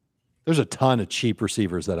them. There's a ton of cheap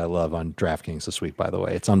receivers that I love on DraftKings this week, by the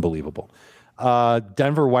way. It's unbelievable.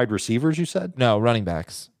 Denver wide receivers, you said? No, running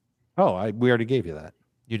backs. Oh, we already gave you that.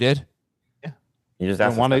 You did? Yeah. You just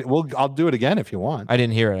asked. I'll do it again if you want. I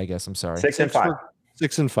didn't hear it, I guess. I'm sorry. 6 and 5.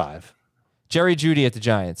 6 and 5. Jerry Jeudy at the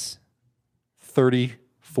Giants.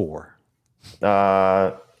 34.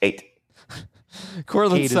 8.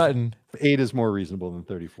 Cortland Sutton. 8 is more reasonable than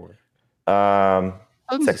 34.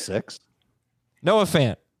 6. Noah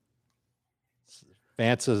Fant.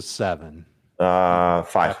 Fant's a 7. 5.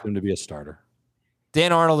 Have him to be a starter.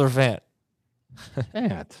 Dan Arnold or Fant?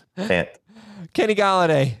 Fant. Kenny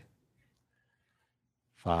Galladay.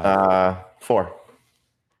 5. 4.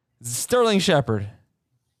 Sterling Shepard.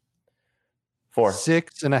 4.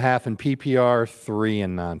 6.5 in PPR, 3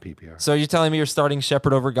 in non-PPR. So you're telling me you're starting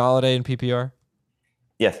Shepard over Galladay in PPR?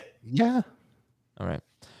 Yes. Yeah. All right.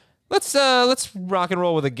 Let's rock and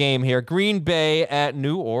roll with a game here. Green Bay at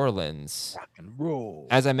New Orleans. Rock and roll.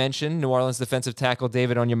 As I mentioned, New Orleans defensive tackle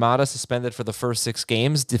David Onyemata suspended for the first 6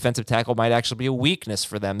 games. Defensive tackle might actually be a weakness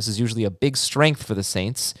for them. This is usually a big strength for the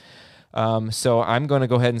Saints. So I'm going to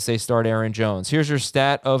go ahead and say start Aaron Jones. Here's your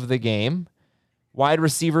stat of the game. Wide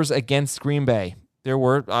receivers against Green Bay. There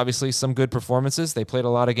were obviously some good performances. They played a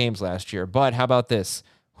lot of games last year. But how about this?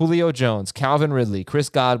 Julio Jones, Calvin Ridley, Chris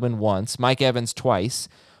Godwin once, Mike Evans twice,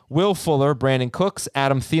 Will Fuller, Brandon Cooks,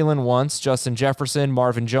 Adam Thielen once, Justin Jefferson,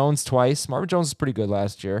 Marvin Jones twice. Marvin Jones was pretty good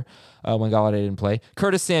last year when Galladay didn't play.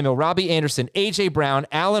 Curtis Samuel, Robbie Anderson, A.J. Brown,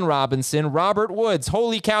 Allen Robinson, Robert Woods.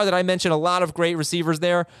 Holy cow, did I mention a lot of great receivers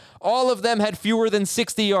there? All of them had fewer than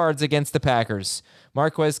 60 yards against the Packers.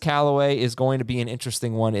 Marquez Callaway is going to be an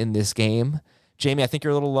interesting one in this game. Jamie, I think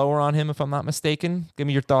you're a little lower on him if I'm not mistaken. Give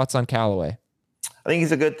me your thoughts on Callaway. I think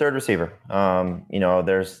he's a good third receiver.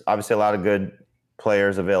 There's obviously a lot of good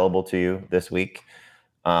players available to you this week.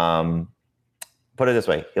 But put it this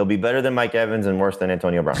way. He'll be better than Mike Evans and worse than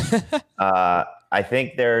Antonio Brown. I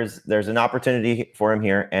think there's an opportunity for him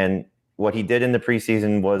here. And what he did in the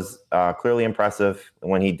preseason was clearly impressive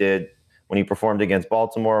when he performed against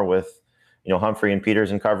Baltimore with, Humphrey and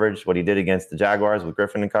Peters in coverage, what he did against the Jaguars with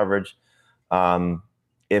Griffin in coverage.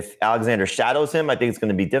 If Alexander shadows him, I think it's going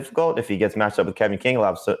to be difficult. If he gets matched up with Kevin King, he'll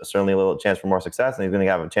have certainly a little chance for more success, and he's going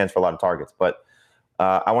to have a chance for a lot of targets. But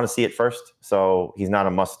I want to see it first, so he's not a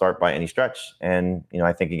must start by any stretch. And,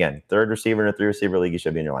 I think, again, third receiver in a 3-receiver league, he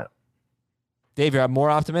should be in your lineup. Dave, you're more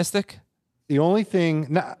optimistic? The only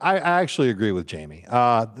thing, I actually agree with Jamie.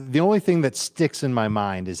 The only thing that sticks in my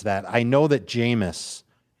mind is that I know that Jameis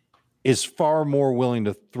is far more willing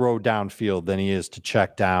to throw downfield than he is to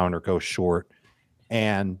check down or go short.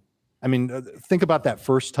 And I mean, think about that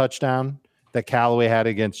first touchdown that Callaway had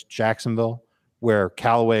against Jacksonville, where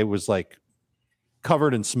Callaway was like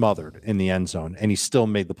covered and smothered in the end zone, and he still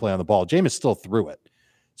made the play on the ball. Jameis still threw it.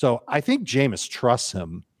 So I think Jameis trusts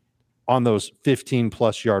him on those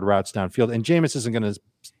 15-plus yard routes downfield, and Jameis isn't going to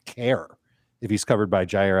care if he's covered by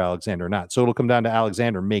Jair Alexander or not. So it'll come down to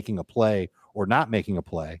Alexander making a play or not making a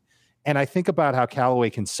play. And I think about how Callaway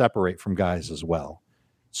can separate from guys as well.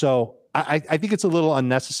 So I think it's a little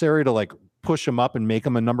unnecessary to like push him up and make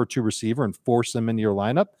him a number 2 receiver and force him into your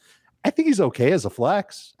lineup. I think he's okay as a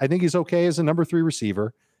flex. I think he's okay as a number 3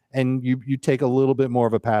 receiver. And you take a little bit more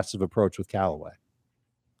of a passive approach with Callaway.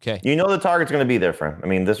 Okay. The target's going to be there for him. I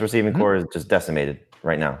mean, this receiving core is just decimated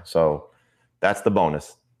right now. So that's the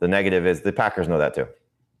bonus. The negative is the Packers know that too.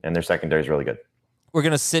 And their secondary is really good. We're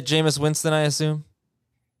going to sit Jameis Winston, I assume?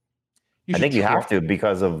 I think you have to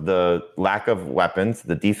because of the lack of weapons,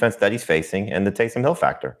 the defense that he's facing, and the Taysom Hill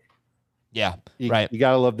factor. Yeah, right. You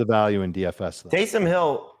got to love the value in DFS, though. Taysom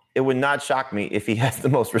Hill, it would not shock me if he has the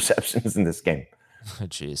most receptions in this game.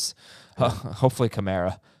 Jeez. Hopefully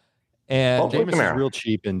Kamara. And Jameis is real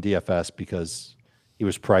cheap in DFS because he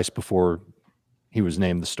was priced before he was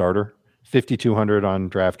named the starter. 5,200 on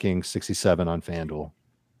DraftKings, 67 on FanDuel.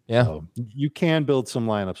 Yeah. So you can build some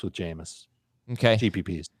lineups with Jameis. Okay.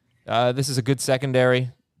 GPPs. This is a good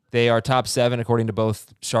secondary. They are top 7 according to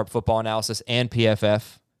both Sharp Football Analysis and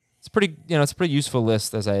PFF. It's pretty, it's a pretty useful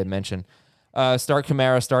list, as I had mentioned. Start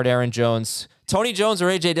Kamara, start Aaron Jones, Tony Jones, or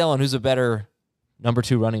AJ Dillon. Who's a better number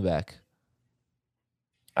 2 running back?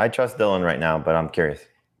 I trust Dillon right now, but I'm curious.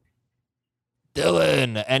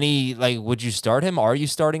 Dillon, would you start him? Are you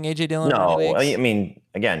starting AJ Dillon? No, I mean,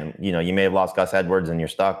 again, you may have lost Gus Edwards and you're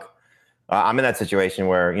stuck. I'm in that situation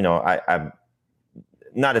where, I'm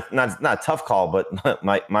not a tough call, but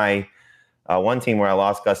my one team where I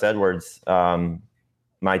lost Gus Edwards,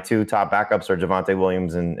 my 2 top backups are Javonte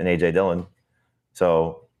Williams and AJ Dillon.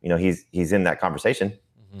 So, he's in that conversation.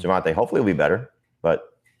 Mm-hmm. Javonte hopefully will be better, but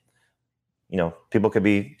people could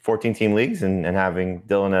be 14-team leagues and having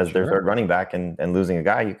Dillon as their third running back and losing a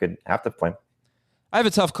guy, you could have to play him. I have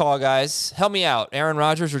a tough call, guys. Help me out. Aaron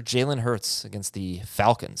Rodgers or Jalen Hurts against the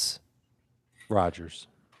Falcons? Rodgers.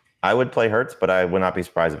 I would play Hurts, but I would not be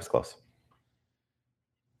surprised if it's close.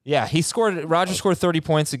 Yeah, Rodgers scored 30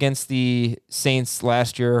 points against the Saints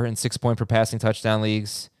last year in 6-point per passing touchdown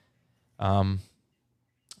leagues.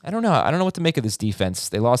 I don't know. I don't know what to make of this defense.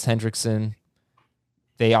 They lost Hendrickson.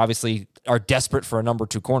 They obviously are desperate for a number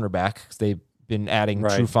 2 cornerback because they've been adding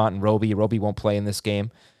Trufant and Roby. Roby won't play in this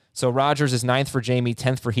game. So Rodgers is 9th for Jamie,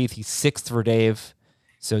 10th for Heath. He's 6th for Dave.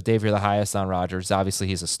 So Dave, you're the highest on Rodgers. Obviously,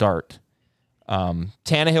 he's a start.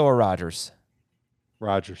 Tannehill or Rodgers?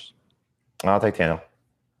 Rodgers. I'll take Tannehill.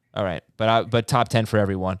 All right, but top 10 for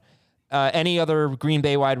everyone. Any other Green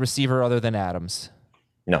Bay wide receiver other than Adams?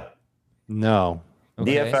 No.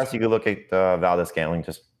 Okay. DFS, you could look at Valdez-Scantling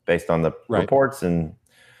just based on the reports and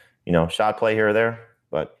shot play here or there,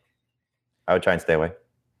 but I would try and stay away.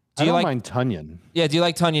 I don't mind Tunyon. Yeah, do you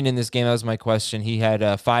like Tunyon in this game? That was my question. He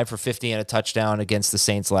had 5 for 50 and a touchdown against the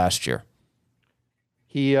Saints last year.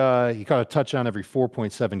 He caught a touchdown every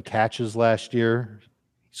 4.7 catches last year.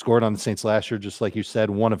 He scored on the Saints last year, just like you said,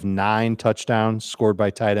 1 of 9 touchdowns scored by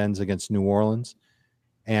tight ends against New Orleans.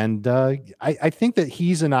 And I think that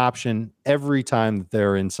he's an option every time that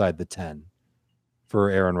they're inside the 10 for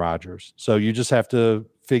Aaron Rodgers. So you just have to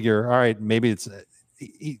figure, all right, maybe it's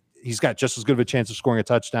he's got just as good of a chance of scoring a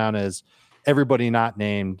touchdown as everybody not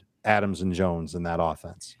named Adams and Jones in that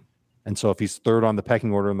offense. And so if he's third on the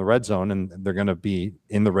pecking order in the red zone, and they're going to be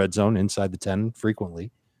in the red zone inside the 10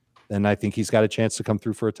 frequently, then I think he's got a chance to come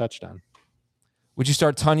through for a touchdown. Would you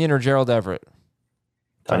start Tunyon or Gerald Everett?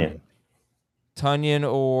 Tunyon.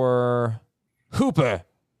 Tunyon or Hooper?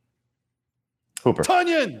 Hooper.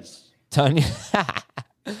 Tunyons! Tunyon.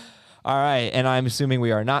 All right, and I'm assuming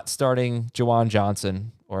we are not starting Jawan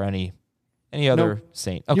Johnson or any Any other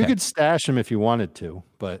Saint? Okay. You could stash him if you wanted to,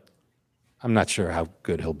 but I'm not sure how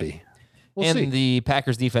good he'll be. We'll see. The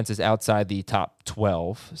Packers defense is outside the top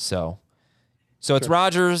 12. So it's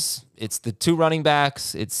Rodgers. It's the two running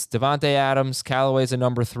backs. It's Devontae Adams. Callaway's a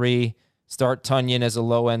number 3. Start Tunyon as a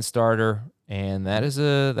low-end starter. And that is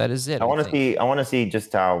it. I want to see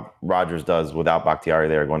just how Rodgers does without Bakhtiari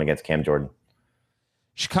there going against Cam Jordan.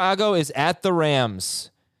 Chicago is at the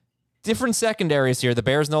Rams. Different secondaries here. The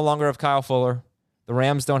Bears no longer have Kyle Fuller. The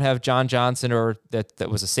Rams don't have John Johnson, or that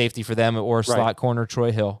was a safety for them, or slot corner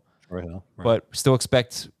Troy Hill. Right. But still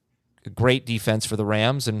expect a great defense for the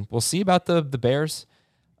Rams, and we'll see about the Bears.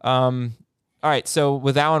 All right, so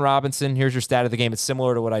with Allen Robinson, here's your stat of the game. It's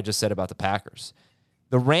similar to what I just said about the Packers.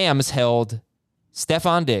 The Rams held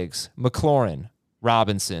Stephon Diggs, McLaurin,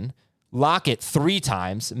 Robinson, Lockett 3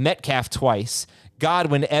 times, Metcalf twice,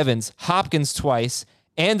 Godwin, Evans, Hopkins twice,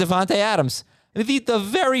 and Devontae Adams. The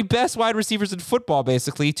very best wide receivers in football,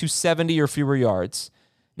 basically, to 70 or fewer yards.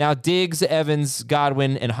 Now, Diggs, Evans,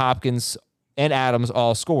 Godwin, and Hopkins and Adams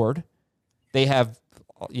all scored. They have,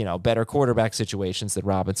 better quarterback situations than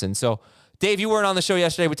Robinson. So, Dave, you weren't on the show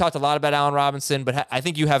yesterday. We talked a lot about Allen Robinson, but I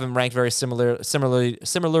think you have him ranked very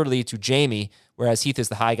similarly to Jamie, whereas Heath is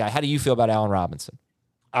the high guy. How do you feel about Allen Robinson?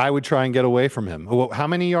 I would try and get away from him. How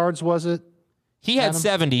many yards was it? He had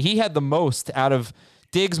 70. He had the most out of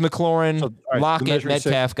Diggs, McLaurin, Lockett,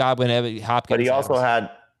 Metcalf, Godwin, Hopkins. But he also had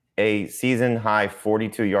a season-high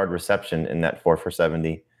 42-yard reception in that 4 for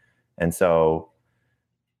 70. And so,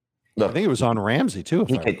 look. I think it was on Ramsey, too,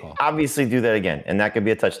 He could obviously do that again, and that could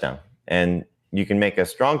be a touchdown. And you can make a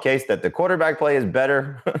strong case that the quarterback play is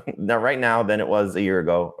better right now than it was a year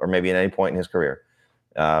ago, or maybe at any point in his career.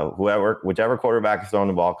 Whichever quarterback is throwing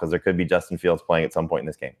the ball, because there could be Justin Fields playing at some point in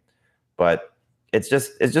this game. But it's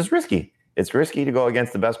just risky. It's risky to go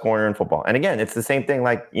against the best corner in football. And again, it's the same thing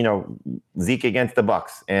like, Zeke against the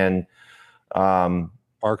Bucs and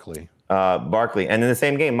Barkley. And in the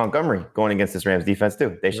same game, Montgomery going against this Rams defense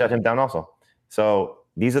too. They shut him down also. So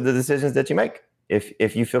these are the decisions that you make.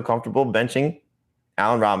 If you feel comfortable benching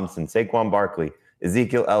Allen Robinson, Saquon Barkley,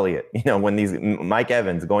 Ezekiel Elliott, when these Mike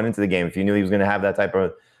Evans going into the game, if you knew he was going to have that type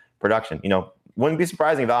of production, wouldn't be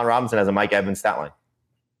surprising if Allen Robinson has a Mike Evans stat line.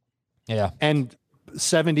 Yeah. And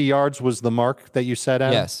 70 yards was the mark that you said,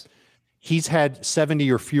 Adam? Yes. He's had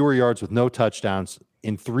 70 or fewer yards with no touchdowns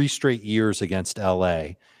in 3 straight years against LA.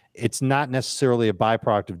 It's not necessarily a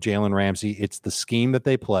byproduct of Jalen Ramsey. It's the scheme that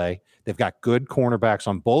they play. They've got good cornerbacks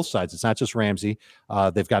on both sides. It's not just Ramsey.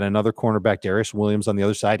 They've got another cornerback, Darius Williams, on the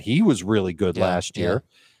other side. He was really good last year.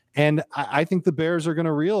 And I think the Bears are going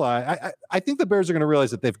to realize. I think the Bears are going to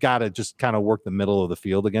realize that they've got to just kind of work the middle of the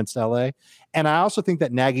field against LA. And I also think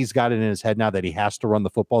that Nagy's got it in his head now that he has to run the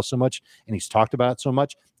football so much, and he's talked about it so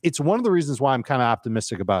much. It's one of the reasons why I'm kind of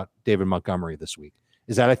optimistic about David Montgomery this week,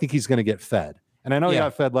 is that I think he's going to get fed. And I know he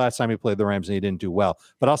got fed last time he played the Rams and he didn't do well,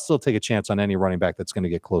 but I'll still take a chance on any running back that's going to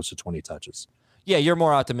get close to 20 touches. Yeah, you're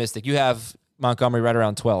more optimistic. You have Montgomery right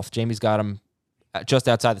around 12th. Jamie's got him just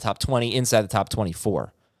outside the top 20, inside the top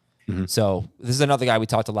 24. Mm-hmm. So this is another guy we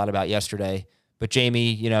talked a lot about yesterday. But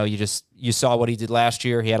Jamie, you saw what he did last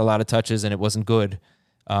year. He had a lot of touches and it wasn't good.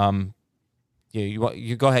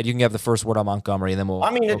 You go ahead. You can have the first word on Montgomery, and then we'll.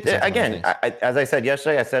 As I said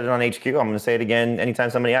yesterday, I said it on HQ. I'm going to say it again anytime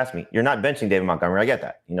somebody asks me. You're not benching David Montgomery. I get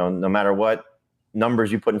that. No matter what numbers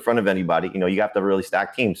you put in front of anybody, you have to really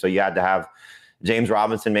stack teams. So you had to have James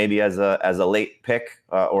Robinson maybe as a late pick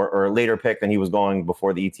or a later pick than he was going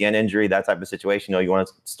before the ETN injury. That type of situation. You want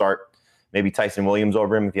to start maybe Tyson Williams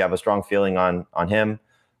over him if you have a strong feeling on him.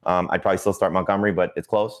 I'd probably still start Montgomery, but it's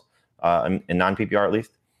close in non-PPR at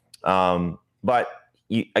least. But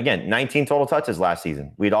again, 19 total touches last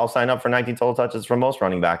season. We'd all sign up for 19 total touches from most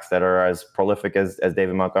running backs that are as prolific as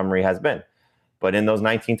David Montgomery has been. But in those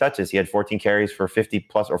 19 touches, he had 14 carries for 50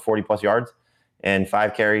 plus or 40 plus yards and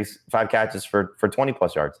 5 catches for 20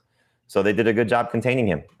 plus yards. So they did a good job containing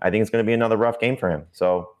him. I think it's going to be another rough game for him.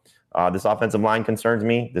 So this offensive line concerns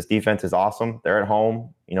me. This defense is awesome. They're at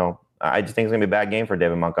home. I just think it's going to be a bad game for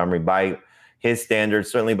David Montgomery by his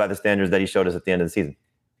standards, certainly by the standards that he showed us at the end of the season.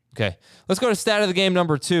 Okay, let's go to stat of the game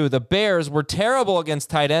number 2. The Bears were terrible against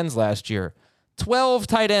tight ends last year. 12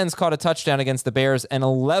 tight ends caught a touchdown against the Bears, and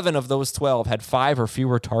 11 of those 12 had 5 or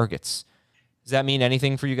fewer targets. Does that mean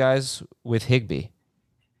anything for you guys with Higbee?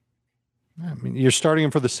 I mean, you're starting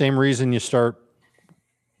him for the same reason you start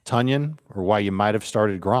Tunyon, or why you might have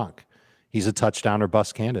started Gronk. He's a touchdown or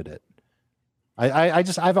bust candidate. I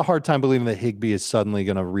have a hard time believing that Higbee is suddenly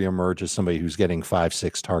going to reemerge as somebody who's getting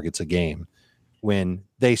 5-6 targets a game, when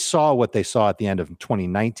they saw what they saw at the end of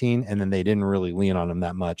 2019, and then they didn't really lean on him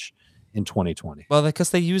that much in 2020. Well, because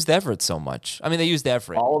they used Everett so much. I mean, they used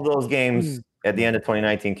Everett. All of those games at the end of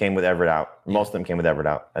 2019 came with Everett out. Most of them came with Everett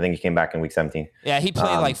out. I think he came back in week 17. Yeah, he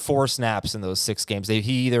played like 4 snaps in those 6 games. He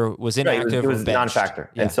either was inactive it was or benched.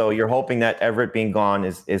 non-factor. Yeah. And so you're hoping that Everett being gone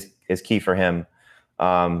is key for him.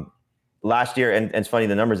 Last year, and it's funny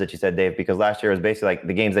the numbers that you said, Dave, because last year was basically like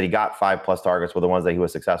the games that he got 5+ targets were the ones that he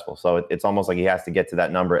was successful. So it's almost like he has to get to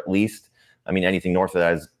that number at least. I mean, anything north of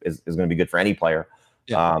that is going to be good for any player.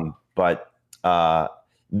 Yeah. But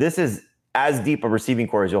this is as deep a receiving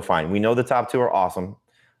core as you'll find. We know the top 2 are awesome.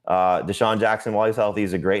 Deshaun Jackson, while he's healthy,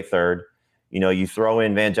 is a great 3rd. You throw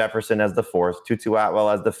in Van Jefferson as the 4th, Tutu Atwell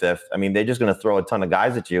as the 5th. I mean, they're just going to throw a ton of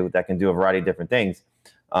guys at you that can do a variety of different things.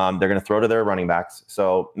 They're going to throw to their running backs.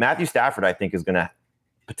 So Matthew Stafford, I think, is going to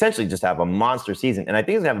potentially just have a monster season. And I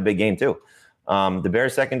think he's going to have a big game too. The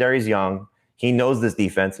Bears secondary is young. He knows this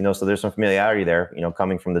defense, so there's some familiarity there,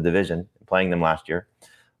 coming from the division, playing them last year.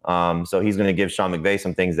 So he's going to give Sean McVay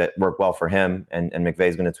some things that work well for him, and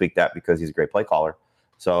McVay's going to tweak that because he's a great play caller.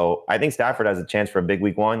 So I think Stafford has a chance for a big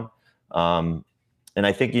week 1. And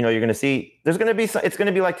I think, you're going to see, it's going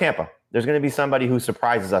to be like Tampa. There's going to be somebody who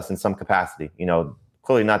surprises us in some capacity,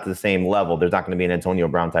 clearly not to the same level. There's not going to be an Antonio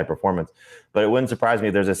Brown type performance, but it wouldn't surprise me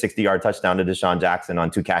if there's a 60-yard touchdown to Deshaun Jackson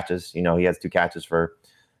on 2 catches. He has 2 catches for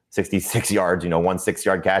 66 yards, 1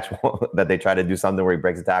 6-yard catch that they try to do something where he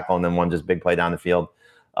breaks a tackle, and then 1 just big play down the field.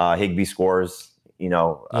 Higbee scores,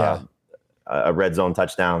 a red zone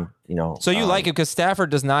touchdown, So you like it because Stafford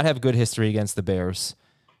does not have good history against the Bears.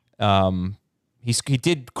 He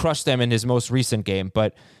did crush them in his most recent game,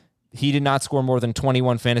 but he did not score more than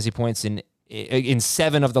 21 fantasy points in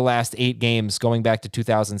 7 of the last 8 games going back to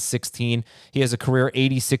 2016. He has a career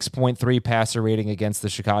 86.3 passer rating against the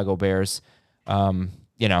Chicago Bears.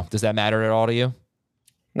 Does that matter at all to you?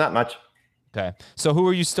 Not much. Okay. So who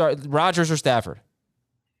are you Rodgers or Stafford?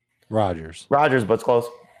 Rodgers, but it's close.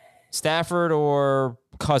 Stafford or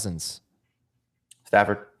Cousins?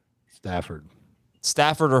 Stafford.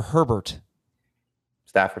 Stafford or Herbert?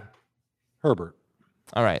 Stafford. Herbert.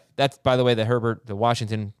 All right. That's, by the way, the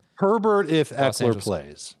Washington. Herbert if Eckler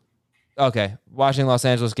plays. Okay. Washington, Los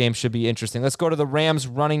Angeles game should be interesting. Let's go to the Rams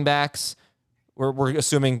running backs. We're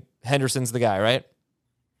assuming Henderson's the guy, right?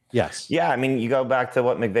 Yes. Yeah, I mean, you go back to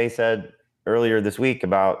what McVay said earlier this week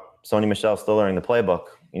about Sony Michel still learning the playbook.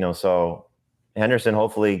 So Henderson,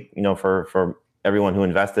 hopefully, for everyone who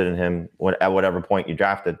invested in him at whatever point you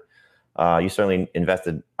drafted, you certainly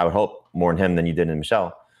invested, I would hope, more in him than you did in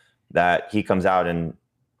Michel, that he comes out and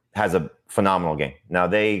has a phenomenal game. Now,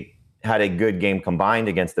 they had a good game combined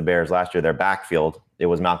against the Bears last year. Their backfield, it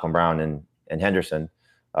was Malcolm Brown and Henderson.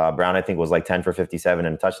 Brown, I think, was like 10 for 57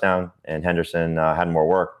 and a touchdown, and Henderson had more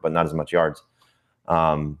work, but not as much yards.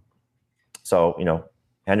 So,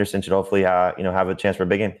 Henderson should hopefully, have a chance for a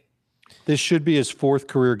big game. This should be his 4th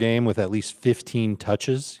career game with at least 15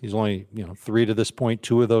 touches. He's only, 3 to this point.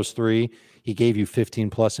 2 of those 3, he gave you 15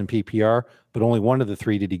 plus in PPR, but only 1 of the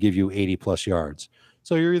 3 did he give you 80 plus yards.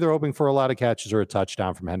 So you're either hoping for a lot of catches or a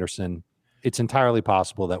touchdown from Henderson. It's entirely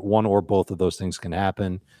possible that one or both of those things can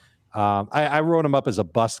happen. I wrote him up as a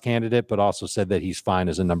bust candidate, but also said that he's fine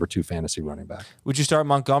as a number 2 fantasy running back. Would you start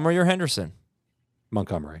Montgomery or Henderson?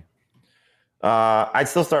 Montgomery. I'd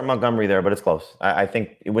still start Montgomery there, but it's close. I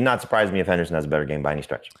think it would not surprise me if Henderson has a better game by any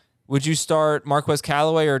stretch. Would you start Marquez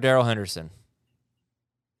Callaway or Darrell Henderson?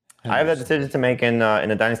 I have that decision to make in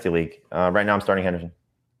a dynasty league. Right now, I'm starting Henderson.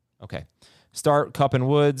 Okay. Start Kupp and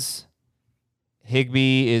Woods.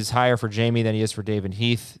 Higbee is higher for Jamie than he is for Dave and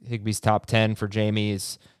Heath. Higbee's top 10 for Jamie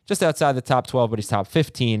is just outside the top 12, but he's top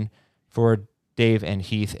 15 for Dave and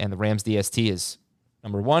Heath. And the Rams DST is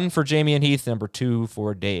number 1 for Jamie and Heath, number 2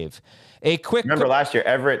 for Dave. Remember last year,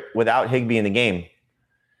 Everett, without Higbee in the game,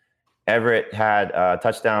 Everett had a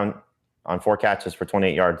touchdown on 4 catches for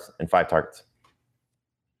 28 yards and 5 targets.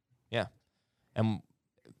 Yeah. And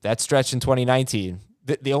that stretch in 2019,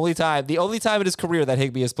 the only time in his career that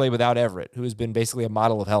Higbee has played without Everett, who has been basically a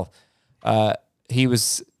model of health,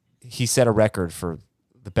 he set a record for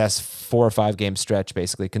the best 4 or 5 game stretch,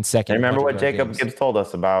 basically consecutive. And remember what Jacob Gibbs told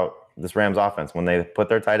us about this Rams offense: when they put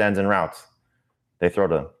their tight ends in routes, they throw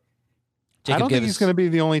to them. I don't think he's going to be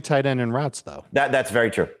the only tight end in routes, though. That's very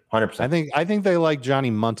true, 100%. I think they like Johnny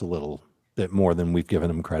Munt a little bit more than we've given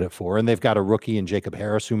him credit for, and they've got a rookie in Jacob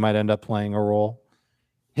Harris who might end up playing a role.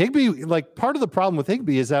 Higbee, part of the problem with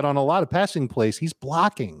Higbee is that on a lot of passing plays, he's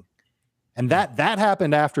blocking, and that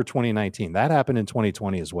happened after 2019. That happened in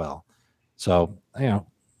 2020 as well. So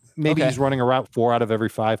maybe he's running a route 4 out of every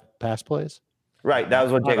 5 pass plays. Right. That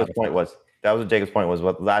was what Jacob's point was.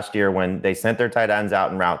 Last year when they sent their tight ends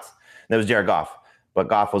out in routes. That was Jared Goff. but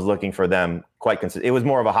Goff was looking for them quite consistent. It was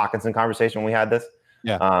more of a Hawkinson conversation when we had this.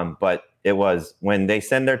 Yeah. But it was when they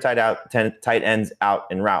send their tight ends out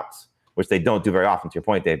in routes, which they don't do very often, to your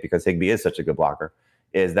point, Dave, because Higbee is such a good blocker,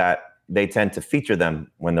 is that they tend to feature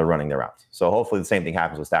them when they're running their routes. So hopefully the same thing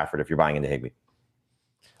happens with Stafford if you're buying into Higbee.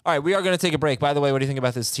 All right, we are going to take a break. By the way, what do you think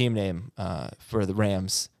about this team name for the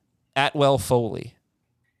Rams? Atwell Foley.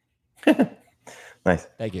 Nice.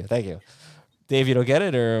 Thank you. Dave, you don't get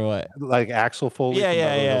it or what? Like Axel Foley?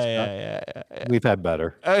 Yeah. We've had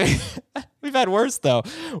better. We've had worse, though.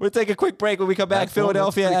 We'll take a quick break. When we come back,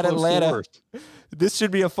 Philadelphia at Atlanta. This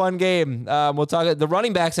should be a fun game. We'll talk. The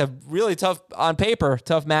running backs have really tough, on paper,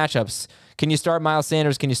 tough matchups. Can you start Miles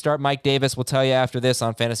Sanders? Can you start Mike Davis? We'll tell you after this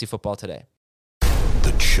on Fantasy Football Today.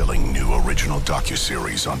 The chilling new original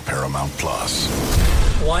docuseries on Paramount Plus.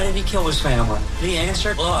 Why did he kill his family? The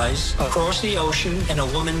answer lies across the ocean in a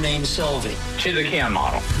woman named Sylvie. She's a Can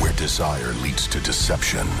model. Where desire leads to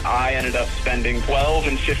deception. I ended up spending $12,000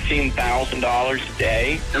 and $15,000 a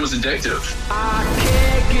day. It was addictive. I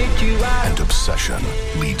can't get you out. And obsession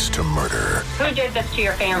leads to murder. Who did this to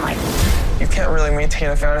your family? You can't really maintain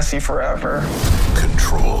a fantasy forever.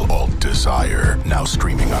 Control Alt Desire. Now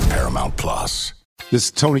streaming on Paramount Plus. This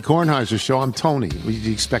is Tony Kornheiser's show. I'm Tony.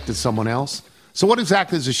 You expected someone else? So what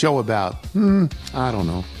exactly is the show about? I don't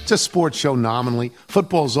know. It's a sports show nominally.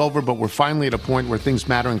 Football's over, but we're finally at a point where things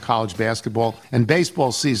matter in college basketball, and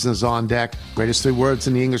baseball season is on deck. Greatest 3 words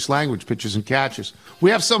in the English language, pitchers and catchers. We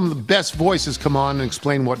have some of the best voices come on and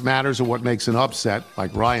explain what matters or what makes an upset,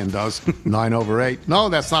 like Ryan does. 9/8. No,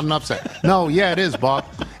 that's not an upset. No, yeah, it is, Bob.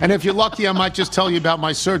 And if you're lucky, I might just tell you about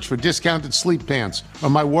my search for discounted sleep pants or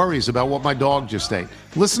my worries about what my dog just ate.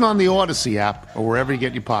 Listen on the Odyssey app or wherever you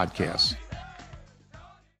get your podcasts.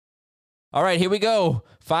 All right, here we go.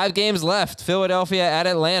 5 games left. Philadelphia at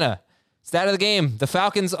Atlanta. Stat of the game. The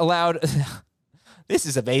Falcons allowed, this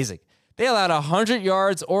is amazing. They allowed 100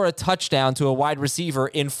 yards or a touchdown to a wide receiver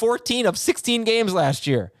in 14 of 16 games last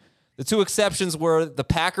year. The 2 exceptions were the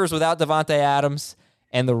Packers without Devontae Adams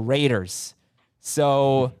and the Raiders.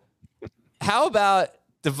 So how about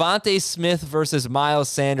Devontae Smith versus Miles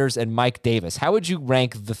Sanders and Mike Davis? How would you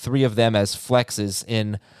rank the 3 of them as flexes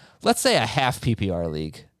in, let's say, a half PPR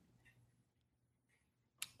league?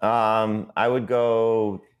 I would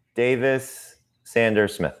go Davis,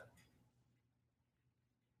 Sanders, Smith.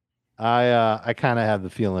 I kind of have the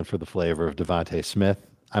feeling for the flavor of Devontae Smith.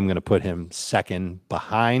 I'm going to put him second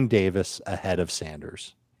behind Davis, ahead of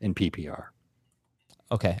Sanders in PPR.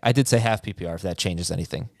 Okay, I did say half PPR if that changes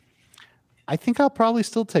anything. I think I'll probably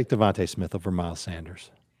still take Devontae Smith over Miles Sanders.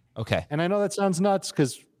 Okay. And I know that sounds nuts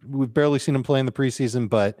because we've barely seen him play in the preseason,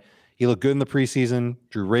 but he looked good in the preseason,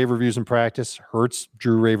 drew rave reviews in practice. Hurts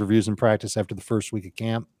drew rave reviews in practice after the first week of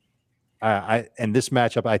camp. And this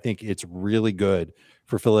matchup, I think it's really good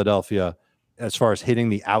for Philadelphia as far as hitting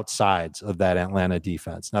the outsides of that Atlanta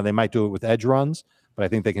defense. Now, they might do it with edge runs, but I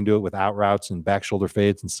think they can do it with out routes and back shoulder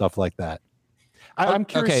fades and stuff like that. I'm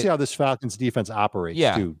curious to see how this Falcons defense operates,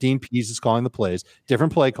 too. Dean Pease is calling the plays,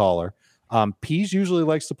 different play caller. Pease usually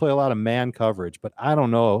likes to play a lot of man coverage, but I don't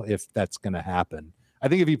know if that's going to happen. I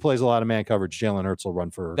think if he plays a lot of man coverage, Jalen Hurts will run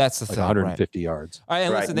for 150 yards. All right,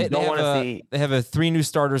 and listen, they have 3 new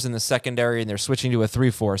starters in the secondary, and they're switching to a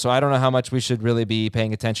 3-4. So I don't know how much we should really be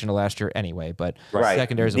paying attention to last year anyway. But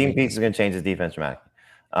secondary, Dean Pease is going to change his defense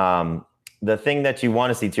dramatically. The thing that you want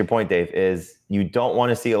to see, to your point, Dave, is you don't want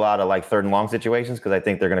to see a lot of like 3rd and long situations because I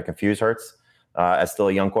think they're going to confuse Hurts as still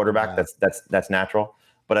a young quarterback. Yeah. That's natural.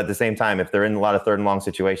 But at the same time, if they're in a lot of 3rd and long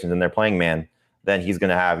situations and they're playing man, then he's going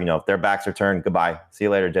to have, if their backs are turned, goodbye. See you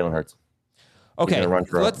later, Jalen Hurts. Okay. He's going to run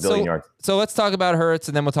for a billion yards. So let's talk about Hurts,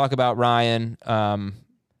 and then we'll talk about Ryan.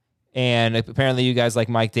 And apparently you guys like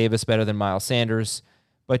Mike Davis better than Miles Sanders.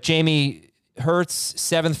 But Jamie, Hurts,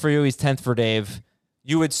 7th for you. He's 10th for Dave.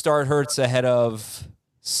 You would start Hurts ahead of,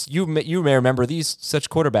 you may remember these such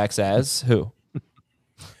quarterbacks as who?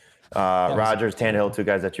 Rodgers, Tannehill, 2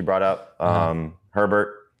 guys that you brought up.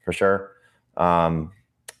 Herbert, for sure.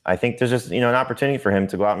 I think there's just, an opportunity for him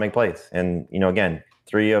to go out and make plays. And, again,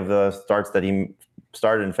 3 of the starts that he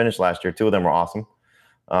started and finished last year, 2 of them were awesome.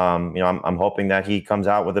 I'm hoping that he comes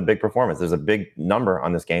out with a big performance. There's a big number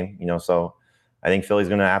on this game, so I think Philly's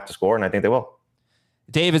going to have to score, and I think they will.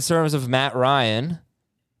 Dave, in terms of Matt Ryan,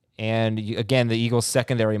 and again, the Eagles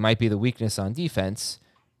secondary might be the weakness on defense.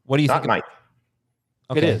 What do you think? Mike.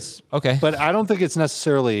 Okay. It is. Okay. But I don't think it's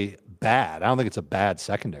necessarily bad. I don't think it's a bad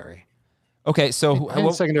secondary. Okay, so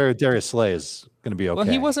secondary with Darius Slay is going to be okay. Well,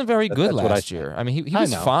 he wasn't very good last year. I mean, he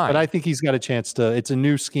was fine. But I think he's got a chance to. It's a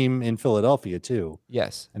new scheme in Philadelphia too.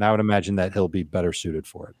 Yes, and I would imagine that he'll be better suited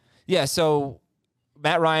for it. Yeah. So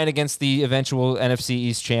Matt Ryan against the eventual NFC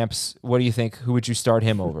East champs. What do you think? Who would you start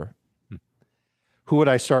him over? Who would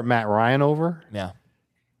I start Matt Ryan over? Yeah.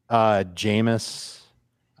 Jameis.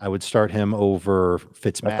 I would start him over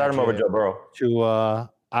Fitzmagic. I start him over Joe Burrow.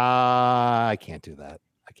 I can't do that.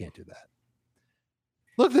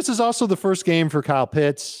 Look, this is also the first game for Kyle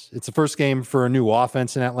Pitts. It's the first game for a new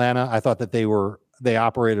offense in Atlanta. I thought that they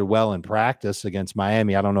operated well in practice against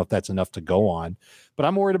Miami. I don't know if that's enough to go on, but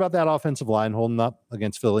I'm worried about that offensive line holding up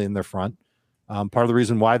against Philly in their front. Part of the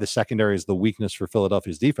reason why the secondary is the weakness for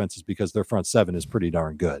Philadelphia's defense is because their front seven is pretty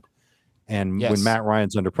darn good. And when Matt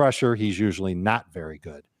Ryan's under pressure, he's usually not very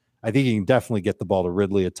good. I think he can definitely get the ball to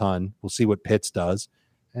Ridley a ton. We'll see what Pitts does.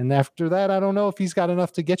 And after that, I don't know if he's got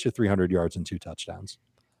enough to get you 300 yards and 2 touchdowns.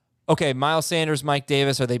 Okay, Miles Sanders, Mike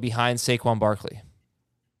Davis, are they behind Saquon Barkley?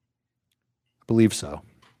 I believe so.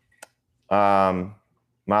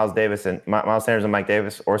 Miles Sanders and Mike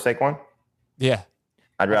Davis or Saquon? Yeah.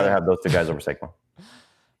 I'd rather have those two guys over Saquon.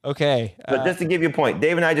 Okay. But just to give you a point,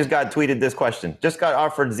 Dave and I just got tweeted this question. Just got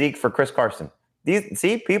offered Zeke for Chris Carson.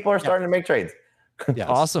 People are starting to make trades. Yes.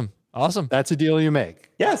 Awesome. That's a deal you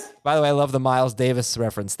make. Yes. By the way, I love the Miles Davis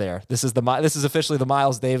reference there. This is officially the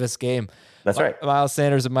Miles Davis game. That's right. Miles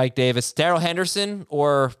Sanders and Mike Davis. Darrell Henderson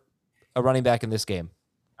or a running back in this game?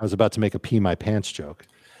 I was about to make a pee my pants joke.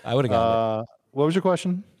 I would have gotten it. What was your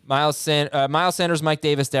question? Miles Sanders, Mike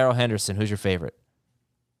Davis, Darrell Henderson. Who's your favorite?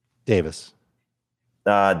 Davis.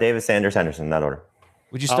 Davis, Sanders, Henderson, in that order.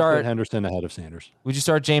 Would you I'll start put Henderson ahead of Sanders? Would you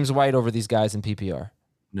start James White over these guys in PPR?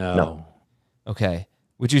 No. Okay.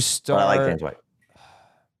 Would you start? But I like James White.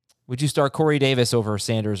 Would you start Corey Davis over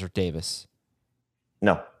Sanders or Davis?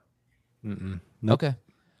 No. Nope. Okay.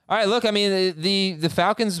 All right. Look, I mean, the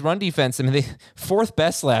Falcons' run defense. I mean, they fourth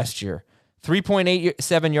best last year,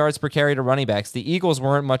 3.87 yards per carry to running backs. The Eagles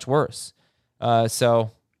weren't much worse.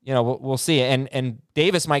 So we'll see. And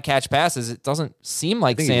Davis might catch passes. It doesn't seem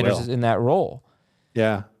like Sanders is in that role.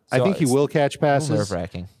 Yeah, So I think he will catch passes.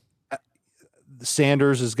 Nerve-wracking.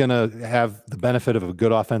 Sanders is going to have the benefit of a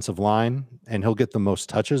good offensive line, and he'll get the most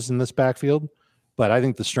touches in this backfield. But I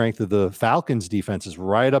think the strength of the Falcons' defense is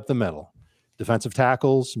right up the middle. Defensive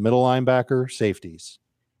tackles, middle linebacker, safeties.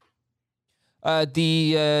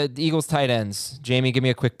 The Eagles tight ends. Jamie, give me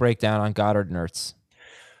a quick breakdown on Goddard and Ertz.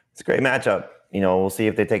 It's a great matchup. We'll see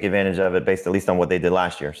if they take advantage of it based at least on what they did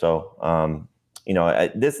last year. So,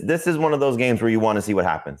 this is one of those games where you want to see what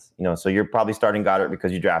happens. So you're probably starting Goddard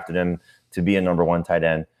because you drafted him to be a number one tight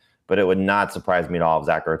end. But it would not surprise me at all if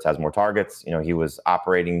Zach Ertz has more targets. He was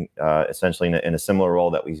operating essentially in a similar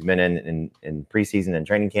role that we've been in preseason and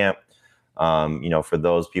training camp. For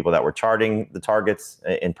those people that were charting the targets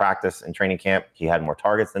in practice and training camp, he had more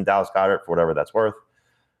targets than Dallas Goedert for whatever that's worth.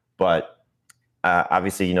 But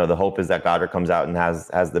obviously, the hope is that Goddard comes out and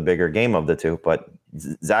has the bigger game of the two. But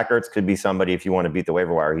Zach Ertz could be somebody, if you want to beat the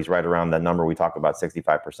waiver wire, he's right around that number we talk about,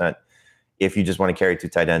 65%. If you just want to carry two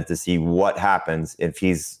tight ends to see what happens if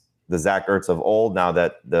he's the Zach Ertz of old, now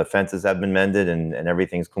that the fences have been mended and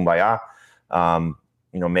everything's kumbaya,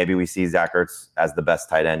 maybe we see Zach Ertz as the best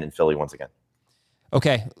tight end in Philly once again.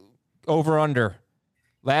 Okay. Over under.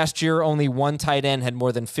 Last year, only one tight end had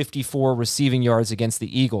more than 54 receiving yards against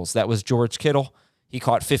the Eagles. That was George Kittle. He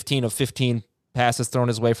caught 15 of 15 passes thrown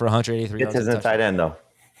his way for 183 yards. It's a tight end, though.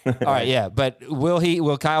 All right, yeah. But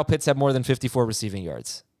will Kyle Pitts have more than 54 receiving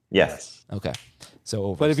yards? Yes. Okay. So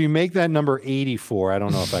over. But if you make that number 84, I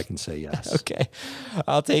don't know if I can say yes. Okay.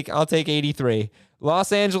 I'll take 83.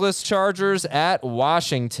 Los Angeles Chargers at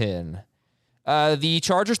Washington. The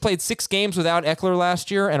Chargers played 6 games without Eckler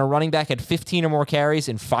last year, and a running back had 15 or more carries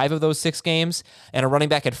in 5 of those 6 games, and a running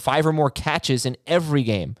back had 5 or more catches in every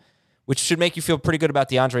game, which should make you feel pretty good about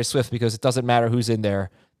DeAndre Swift because it doesn't matter who's in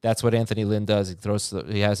there. That's what Anthony Lynn does.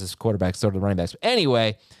 He has his quarterbacks throw to the running backs. But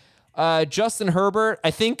anyway, Justin Herbert,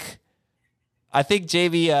 I think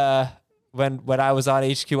JV, when I was on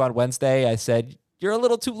HQ on Wednesday, I said, you're a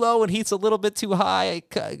little too low and Heath's a little bit too high.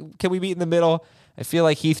 Can we meet in the middle? I feel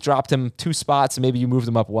like Heath dropped him 2 spots and maybe you moved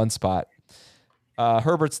him up 1 spot.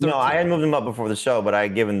 Herbert still. No, I had moved him up before the show, but I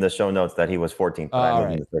had given the show notes that he was 14th. All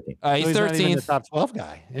right. He's 13th. Not even the top 12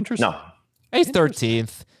 guy. Interesting. No. He's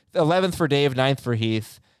 13th. 11th for Dave, 9th for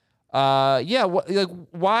Heath.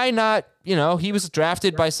 Why not? He was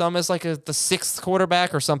drafted by some as like the 6th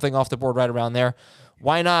quarterback or something off the board right around there.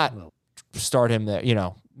 Why not start him there?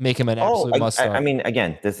 Make him an absolute must start. I mean,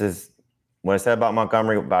 again, this is what I said about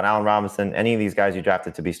Montgomery, about Allen Robinson, any of these guys you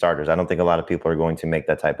drafted to be starters. I don't think a lot of people are going to make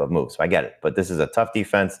that type of move. So I get it. But this is a tough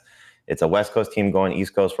defense. It's a West Coast team going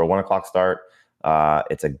East Coast for a 1:00 start.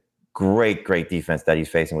 It's a great defense that he's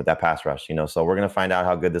facing with that pass rush. So we're going to find out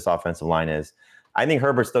how good this offensive line is. I think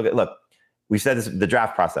Herbert's still good. Look, we said this, the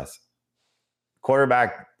draft process.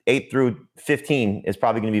 Quarterback 8 through 15 is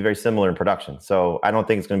probably going to be very similar in production. So I don't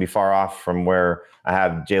think it's going to be far off from where I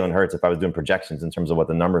have Jalen Hurts if I was doing projections in terms of what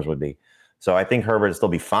the numbers would be. So I think Herbert will still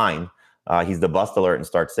be fine. He's the bust alert and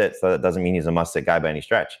start sit. So that doesn't mean he's a must sit guy by any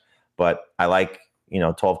stretch. But I like,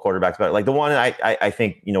 12 quarterbacks. But like the one I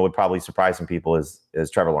think, would probably surprise some people is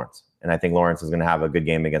Trevor Lawrence. And I think Lawrence is going to have a good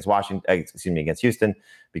game against against Houston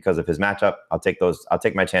because of his matchup. I'll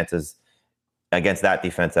take my chances against that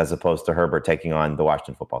defense as opposed to Herbert taking on the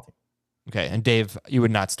Washington football team. Okay. And Dave, you would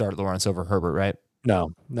not start Lawrence over Herbert, right?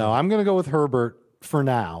 No, I'm going to go with Herbert for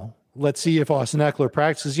now. Let's see if Austin Eckler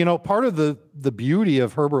practices. Part of the beauty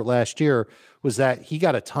of Herbert last year was that he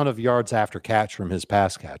got a ton of yards after catch from his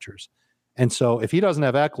pass catchers. And so if he doesn't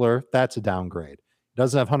have Eckler, that's a downgrade.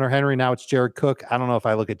 Doesn't have Hunter Henry. Now it's Jared Cook. I don't know if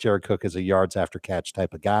I look at Jared Cook as a yards after catch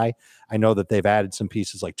type of guy. I know that they've added some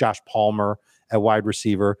pieces like Josh Palmer at wide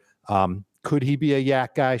receiver. Could he be a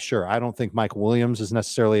yak guy? Sure. I don't think Mike Williams is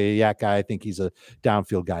necessarily a yak guy. I think he's a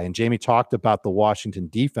downfield guy. And Jamie talked about the Washington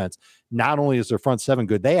defense. Not only is their front seven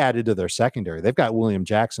good, they added to their secondary. They've got William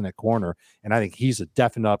Jackson at corner, and I think he's a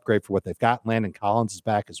definite upgrade for what they've got. Landon Collins is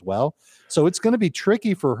back as well. So it's going to be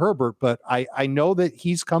tricky for Herbert, but I know that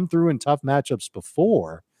he's come through in tough matchups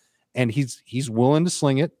before, and he's willing to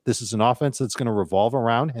sling it. This is an offense that's going to revolve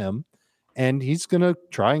around him. And he's going to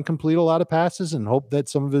try and complete a lot of passes and hope that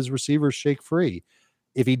some of his receivers shake free.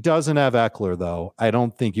 If he doesn't have Eckler, though, I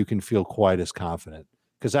don't think you can feel quite as confident.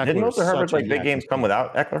 Because didn't most of Herbert's big games come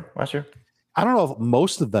without Eckler last year? I don't know if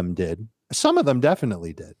most of them did. Some of them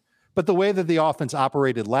definitely did. But the way that the offense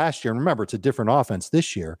operated last year, and remember, it's a different offense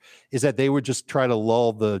this year, is that they would just try to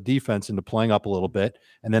lull the defense into playing up a little bit,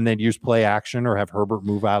 and then they'd use play action or have Herbert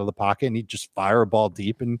move out of the pocket, and he'd just fire a ball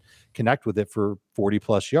deep and connect with it for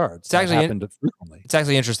 40-plus yards. It's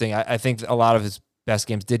actually interesting. I think a lot of his best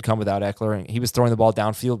games did come without Eckler, and he was throwing the ball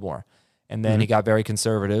downfield more. And then he got very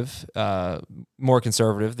conservative, more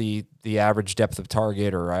conservative. The average depth of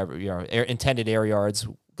target or intended air yards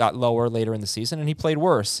got lower later in the season, and he played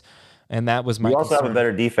worse. And that was my. You also have a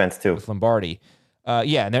better defense too with Lombardi.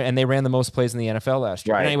 And they ran the most plays in the NFL last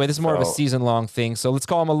year. Right. But anyway, this is more of a season-long thing. So let's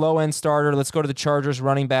call him a low-end starter. Let's go to the Chargers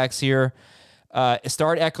running backs here.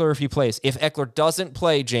 Start Eckler if he plays. If Eckler doesn't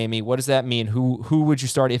play, Jamie, what does that mean? Who would you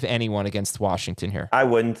start, if anyone, against Washington here? I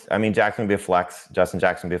wouldn't. I mean, Jackson would be a flex. Justin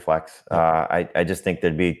Jackson would be a flex. I just think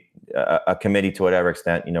there'd be a committee to whatever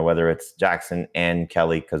extent, whether it's Jackson and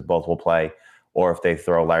Kelly, because both will play, or if they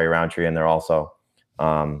throw Larry Roundtree in there also.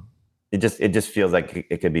 It just feels like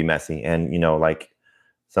it could be messy. And, like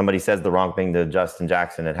somebody says the wrong thing to Justin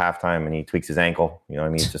Jackson at halftime and he tweaks his ankle.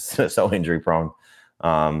 He's just so injury prone.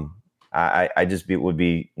 I just would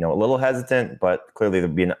be a little hesitant, but clearly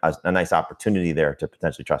there'd be a nice opportunity there to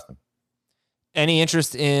potentially trust him. Any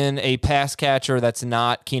interest in a pass catcher that's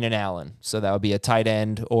not Keenan Allen? So that would be a tight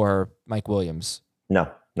end or Mike Williams. No,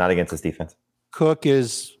 not against this defense. Cook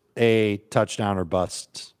is a touchdown or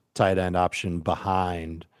bust tight end option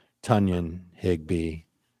behind Tunyon, Higbee,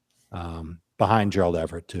 behind Gerald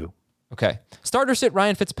Everett too. Okay. Starter sit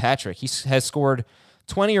Ryan Fitzpatrick. He has scored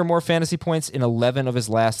 20 or more fantasy points in 11 of his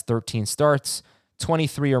last 13 starts,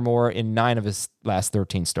 23 or more in 9 of his last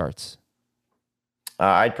 13 starts.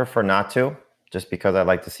 I'd prefer not to, just because I'd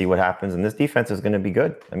like to see what happens. And this defense is going to be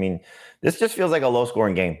good. I mean, this just feels like a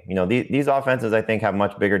low-scoring game. These offenses, I think, have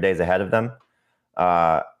much bigger days ahead of them.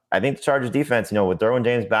 I think the Chargers defense, with Derwin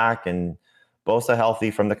James back and Bosa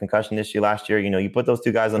healthy from the concussion issue last year, you put those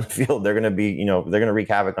two guys on the field, they're going to be, they're going to wreak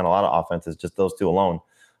havoc on a lot of offenses, just those two alone.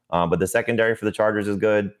 But the secondary for the Chargers is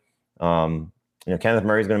good. Kenneth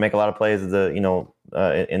Murray's going to make a lot of plays in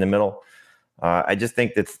the middle. I just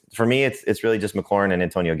think that for me, it's really just McLaurin and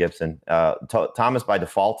Antonio Gibson. Thomas by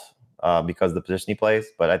default because of the position he plays,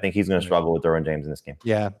 but I think he's going to struggle with Derwin James in this game.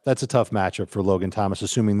 Yeah, that's a tough matchup for Logan Thomas,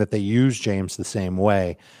 assuming that they use James the same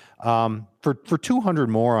way. For 200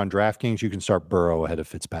 more on DraftKings, you can start Burrow ahead of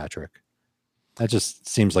Fitzpatrick. That just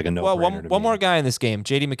seems like a no-brainer. Well, one more guy in this game,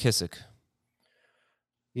 J.D. McKissick.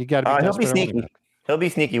 You got to be. He'll be sneaky. He'll be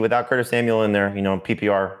sneaky without Curtis Samuel in there,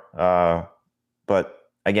 PPR. But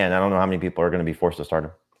again, I don't know how many people are going to be forced to start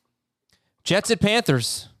him. Jets at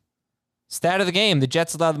Panthers. Stat of the game: the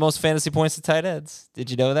Jets allowed the most fantasy points to tight ends. Did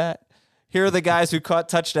you know that? Here are the guys who caught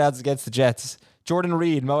touchdowns against the Jets: Jordan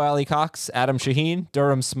Reed, Mo Alley Cox, Adam Shaheen,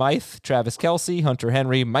 Durham Smythe, Travis Kelce, Hunter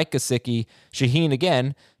Henry, Mike Gesicki, Shaheen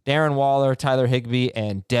again, Darren Waller, Tyler Higbee,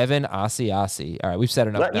 and Devin Asiasi. All right, we've said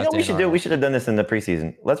enough. You know what we should do? We should have done this in the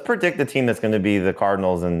preseason. Let's predict the team that's going to be the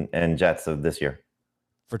Cardinals and Jets of this year.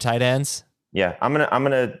 For tight ends? Yeah, I'm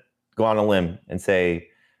gonna go on a limb and say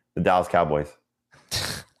the Dallas Cowboys.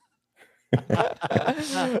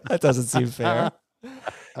 That doesn't seem fair.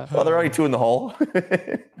 Well, they're already 2 in the hole.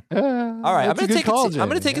 All right, I'm going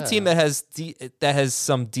to take a team that has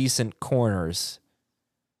some decent corners.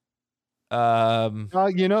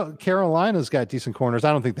 Carolina's got decent corners.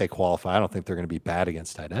 I don't think they qualify. I don't think they're going to be bad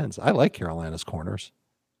against tight ends. I like Carolina's corners.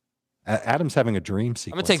 Adam's having a dream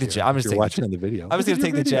sequence. I'm going to take the watching on the video. I was going to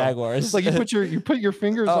take the Jaguars. It's like you put your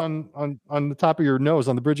fingers on the top of your nose,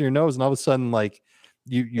 on the bridge of your nose, and all of a sudden, like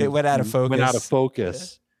it went out of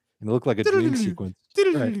focus. And it looked like a dream sequence.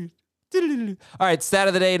 Right. All right, stat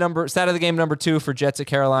of the game number 2 for Jets at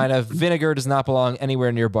Carolina. Vinegar does not belong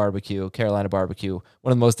anywhere near barbecue. Carolina barbecue,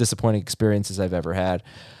 one of the most disappointing experiences I've ever had.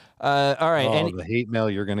 All right, the hate mail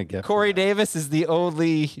you're going to get. Corey Davis is the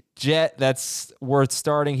only Jet that's worth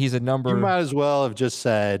starting. He's a number. You might as well have just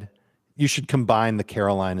said you should combine the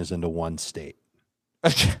Carolinas into one state.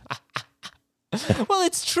 Well,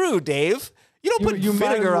 it's true, Dave. You don't put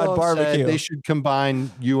vinegar on barbecue. They should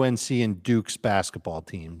combine UNC and Duke's basketball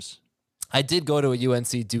teams. I did go to a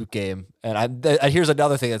UNC Duke game, and here's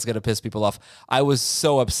another thing that's going to piss people off. I was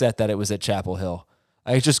so upset that it was at Chapel Hill.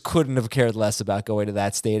 I just couldn't have cared less about going to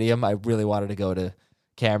that stadium. I really wanted to go to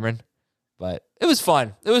Cameron, but it was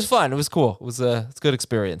fun. It was cool. It's a good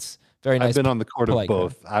experience. Very nice. I've been on the court of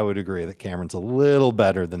both. I would agree that Cameron's a little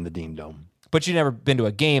better than the Dean Dome. But you've never been to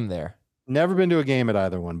a game there. Never been to a game at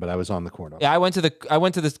either one, but I was on the court. Yeah, I went to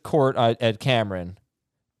the court at Cameron,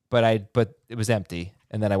 but it was empty.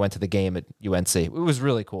 And then I went to the game at UNC. It was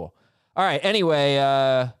really cool. All right. Anyway,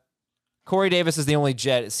 Corey Davis is the only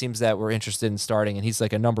Jet, it seems, that we're interested in starting, and he's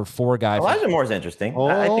like a number 4 guy. Elijah Moore's interesting.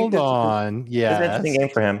 I think it's an interesting game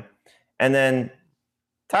for him. And then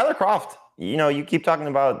Tyler Kroft. You keep talking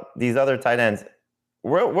about these other tight ends.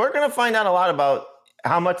 We're going to find out a lot about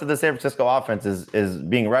how much of the San Francisco offense is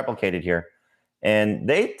being replicated here. And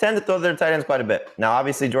they tend to throw their tight ends quite a bit. Now,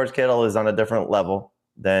 obviously, George Kittle is on a different level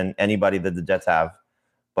than anybody that the Jets have.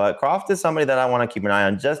 But Kroft is somebody that I want to keep an eye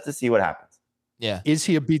on just to see what happens. Yeah. Is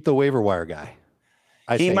he a beat the waiver wire guy?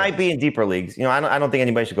 He might be in deeper leagues. I don't think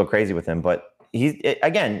anybody should go crazy with him. But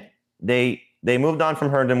they moved on from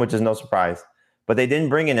Herndon, which is no surprise. But they didn't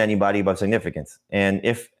bring in anybody of significance. And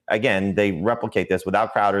if, again, they replicate this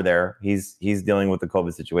without Crowder there, he's dealing with the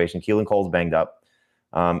COVID situation. Keelan Cole's banged up.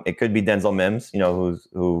 It could be Denzel Mims,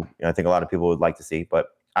 who I think a lot of people would like to see. But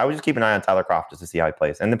I would just keep an eye on Tyler Kroft just to see how he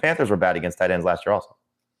plays. And the Panthers were bad against tight ends last year also.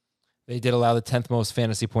 They did allow the 10th most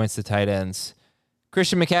fantasy points to tight ends.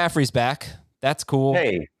 Christian McCaffrey's back. That's cool.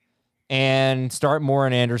 Hey. And start Moore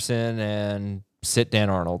and Anderson and sit Dan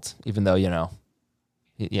Arnold, even though,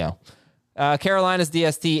 Carolina's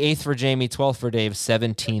DST, 8th for Jamie, 12th for Dave,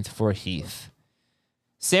 17th for Heath.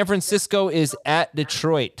 San Francisco is at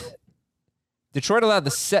Detroit. Detroit allowed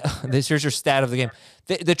here's your stat of the game.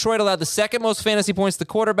 Detroit allowed the second most fantasy points to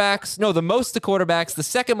quarterbacks. No, the most to quarterbacks, the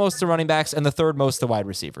second most to running backs, and the third most to wide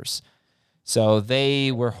receivers. So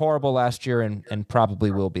they were horrible last year and probably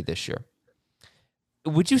will be this year.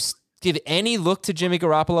 Would you give any look to Jimmy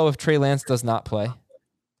Garoppolo if Trey Lance does not play?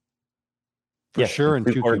 For sure. And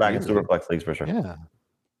 2 quarterback in Superflex leagues for sure.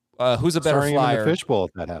 Yeah. Who's a better flyer? In the fishbowl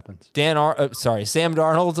if that happens. Sam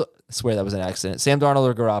Darnold. I swear that was an accident. Sam Darnold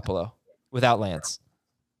or Garoppolo without Lance?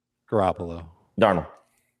 Garoppolo. Darnold.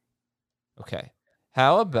 Okay.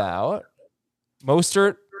 How about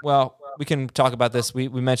Mostert? Well, we can talk about this. We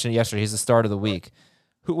mentioned it yesterday. He's the start of the week.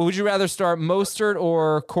 Would you rather start Mostert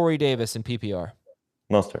or Corey Davis in PPR?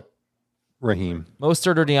 Mostert. Raheem.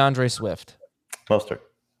 Mostert or DeAndre Swift? Mostert.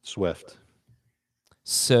 Swift.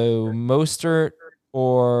 So Mostert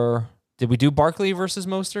or did we do Barkley versus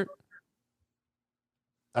Mostert?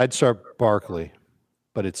 I'd start Barkley,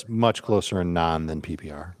 but it's much closer in non than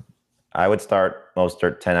PPR. I would start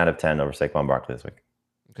Mostert 10 out of 10 over Saquon Barkley this week.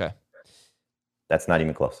 Okay. That's not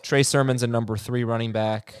even close. Trey Sermon's a number 3 running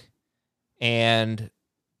back. And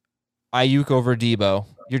Ayuk over Debo.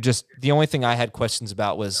 The only thing I had questions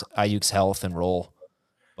about was Ayuk's health and role.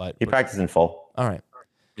 But he practiced in full. All right.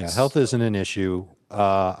 Yeah, health isn't an issue.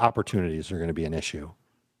 Opportunities are going to be an issue.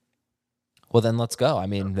 Well, then let's go. I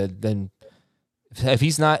mean, then if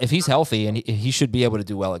he's healthy and he should be able to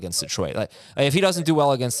do well against Detroit. Like if he doesn't do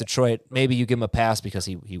well against Detroit, maybe you give him a pass because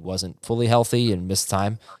he wasn't fully healthy and missed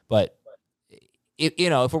time. But if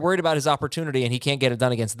we're worried about his opportunity and he can't get it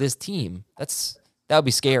done against this team, that would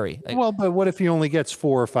be scary. But what if he only gets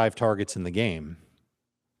 4 or 5 targets in the game?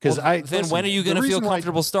 Because when are you going to feel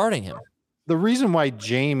comfortable starting him? The reason why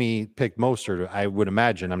Jamie picked Mostert, I would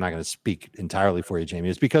imagine, I'm not going to speak entirely for you, Jamie,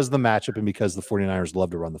 is because of the matchup and because the 49ers love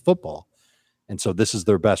to run the football. And so this is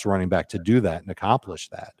their best running back to do that and accomplish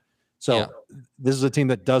that. So This is a team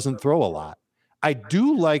that doesn't throw a lot. I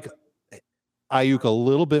do like Ayuk a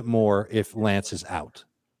little bit more if Lance is out,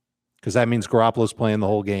 because that means Garoppolo's playing the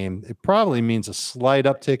whole game. It probably means a slight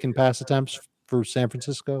uptick in pass attempts for San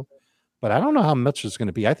Francisco, but I don't know how much it's going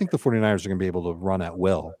to be. I think the 49ers are going to be able to run at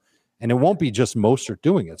will, and it won't be just Mostert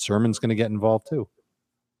doing it. Sermon's going to get involved too.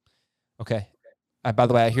 Okay. By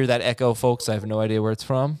the way, I hear that echo, folks. I have no idea where it's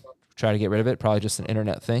from. Try to get rid of it. Probably just an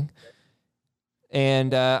internet thing.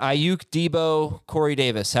 And Ayuk, Debo, Corey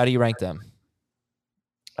Davis. How do you rank them?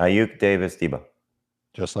 Ayuk, Davis, Debo.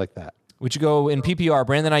 Just like that. Would you go in PPR,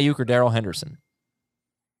 Brandon Ayuk or Darrell Henderson?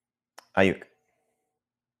 Ayuk.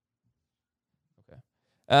 Okay.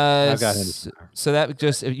 I've got Henderson. So that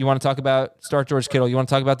just, you want to talk about, start George Kittle. You want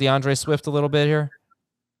to talk about DeAndre Swift a little bit here?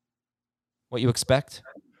 What you expect?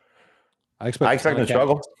 I expect him to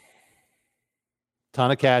struggle. Ton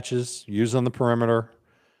of catches, used on the perimeter,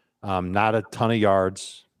 not a ton of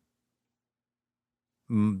yards.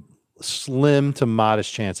 Slim to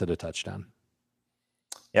modest chance at a touchdown.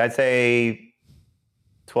 Yeah, I'd say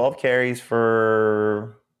 12 carries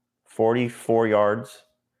for 44 yards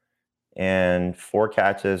and 4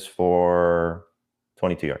 catches for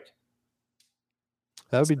 22 yards.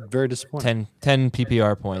 That would be very disappointing. 10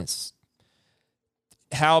 PPR points.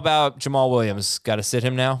 How about Jamal Williams? Got to sit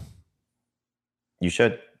him now? You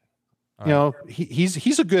should. You know,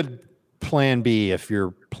 he's a good plan B if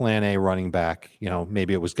you're plan A running back. You know,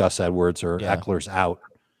 maybe it was Gus Edwards or Eckler's out.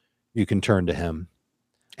 You can turn to him.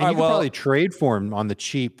 And you can probably trade for him on the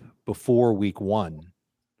cheap before week 1.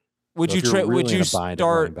 Would so you trade? Would you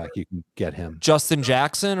start back? You can get him. Justin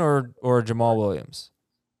Jackson or Jamal Williams?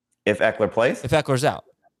 If Eckler plays? If Eckler's out.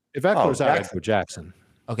 If Eckler's out, I'd go Jackson.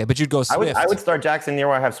 Okay, but you'd go Swift. I would start Jackson near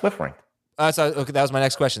where I have Swift ranked. Okay, that was my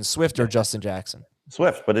next question. Swift or Justin Jackson?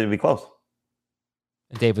 Swift, but it'd be close.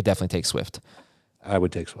 And Dave would definitely take Swift. I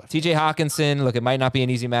would take Swift. TJ Hawkinson, look, it might not be an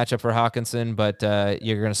easy matchup for Hawkinson, but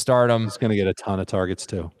you're going to start him. He's going to get a ton of targets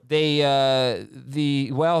too. We'll see.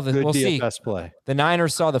 DFS play. The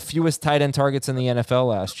Niners saw the fewest tight end targets in the NFL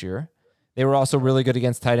last year. They were also really good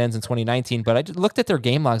against tight ends in 2019, but I looked at their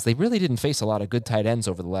game logs. They really didn't face a lot of good tight ends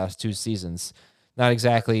over the last 2 seasons. Not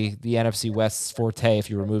exactly the NFC West's forte if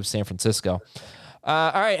you remove San Francisco.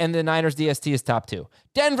 All right, and the Niners DST is top 2.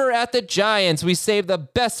 Denver at the Giants. We saved the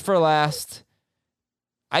best for last.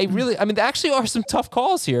 There actually are some tough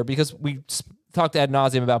calls here because we talked ad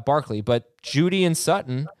nauseum about Barkley, but Jeudy and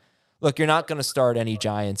Sutton, look, you're not going to start any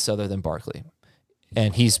Giants other than Barkley,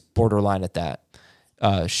 and he's borderline at that.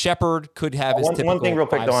 Shepard could have his typical 1 thing real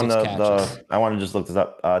quick on catches. I want to just look this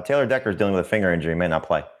up. Taylor Decker's dealing with a finger injury, may not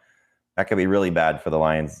play. That could be really bad for the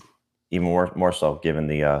Lions, even more so given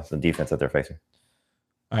the defense that they're facing.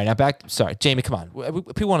 All right, now back. Sorry, Jamie, come on.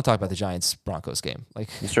 People want to talk about the Giants-Broncos game.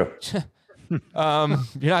 It's true. You're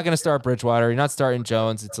not going to start Bridgewater. You're not starting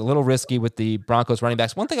Jones. It's a little risky with the Broncos running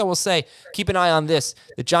backs. One thing I will say, keep an eye on this.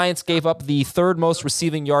 The Giants gave up the 3rd most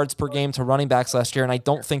receiving yards per game to running backs last year, and I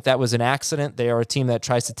don't think that was an accident. They are a team that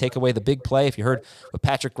tries to take away the big play. If you heard what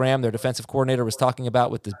Patrick Graham, their defensive coordinator, was talking about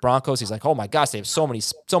with the Broncos, he's like, oh my gosh, they have so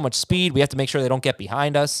much speed. We have to make sure they don't get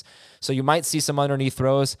behind us. So you might see some underneath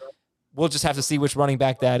throws. We'll just have to see which running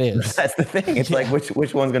back that is. That's the thing. It's like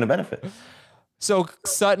which one's going to benefit. So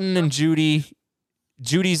Sutton and Jeudy.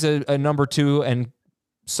 Judy's a number 2, and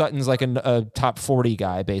Sutton's like a top 40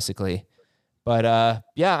 guy, basically. But,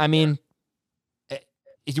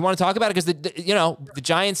 if you want to talk about it, because, the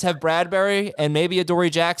Giants have Bradbury and maybe Adoree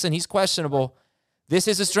Jackson. He's questionable. This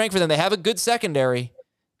is a strength for them. They have a good secondary.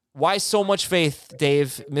 Why so much faith,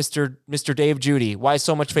 Dave, Mr. Dave Jeudy? Why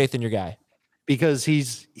so much faith in your guy? Because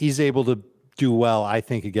he's able to do well, I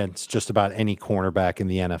think, against just about any cornerback in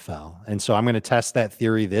the NFL. And so I'm going to test that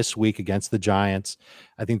theory this week against the Giants.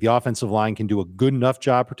 I think the offensive line can do a good enough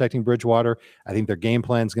job protecting Bridgewater. I think their game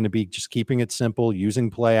plan is going to be just keeping it simple,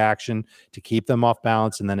 using play action to keep them off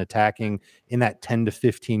balance, and then attacking in that 10 to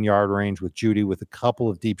 15 yard range with Jeudy, with a couple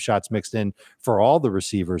of deep shots mixed in for all the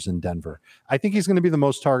receivers in Denver. I think he's going to be the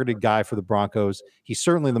most targeted guy for the Broncos. He's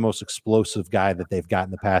certainly the most explosive guy that they've got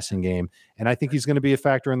in the passing game. And I think he's going to be a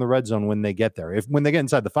factor in the red zone when they get there. When they get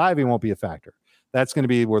inside the 5, he won't be a factor. That's going to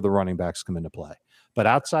be where the running backs come into play. But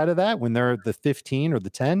outside of that, when they're the 15 or the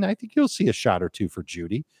 10, I think you'll see a shot or 2 for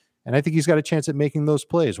Jeudy. And I think he's got a chance at making those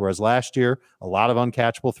plays. Whereas last year, a lot of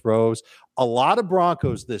uncatchable throws. A lot of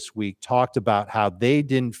Broncos this week talked about how they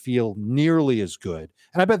didn't feel nearly as good.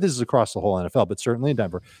 And I bet this is across the whole NFL, but certainly in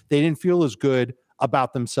Denver, they didn't feel as good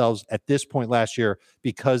about themselves at this point last year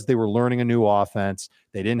because they were learning a new offense.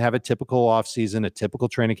 They didn't have a typical offseason, a typical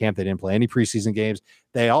training camp. They didn't play any preseason games.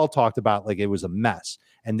 They all talked about like it was a mess.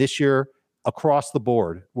 And this year, across the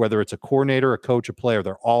board, whether it's a coordinator, a coach, a player,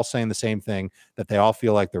 they're all saying the same thing, that they all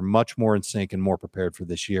feel like they're much more in sync and more prepared for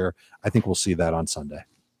this year. I think we'll see that on Sunday.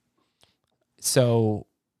 So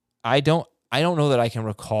I don't know that I can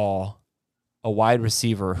recall a wide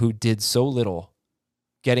receiver who did so little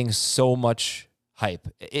getting so much hype.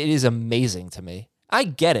 It is amazing to me. I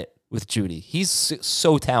get it with Jeudy. He's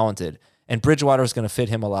so talented, and Bridgewater is going to fit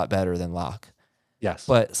him a lot better than Locke. Yes.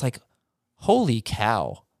 But it's like, holy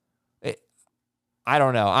cow. I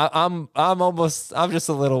don't know. I'm just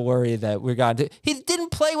a little worried that we're going to. He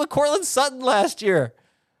didn't play with Cortland Sutton last year.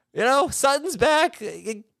 You know, Sutton's back.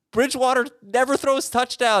 Bridgewater never throws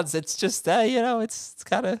touchdowns. It's just, it's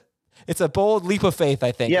kind of, it's a bold leap of faith,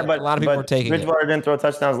 I think. Yeah, but a lot of people are taking Bridgewater didn't throw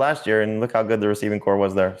touchdowns last year, and look how good the receiving core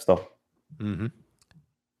was there still. Mm-hmm.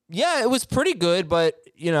 Yeah, it was pretty good, but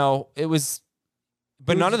it was.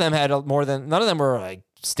 But none of them were like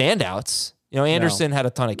standouts. Anderson had a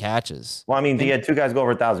ton of catches. Well, I mean, he had two guys go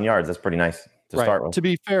over 1,000 yards. That's pretty nice to start with. To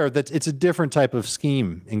be fair, it's a different type of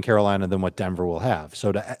scheme in Carolina than what Denver will have.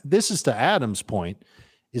 So this is to Adam's point,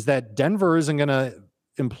 is that Denver isn't going to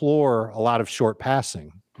implore a lot of short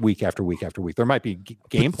passing week after week after week. There might be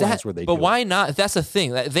game plans where they do. But why not? That's the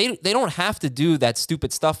thing. They don't have to do that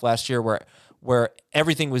stupid stuff last year where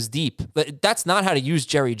everything was deep. But that's not how to use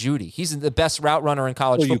Jerry Jeudy. He's the best route runner in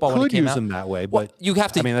college football. You could use him that way, but you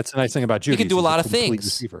have to. I mean, that's the nice thing about Jeudy. He can do a lot of things.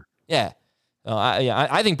 Receiver. Yeah.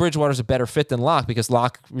 I think Bridgewater's a better fit than Locke because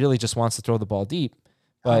Locke really just wants to throw the ball deep.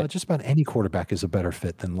 But just about any quarterback is a better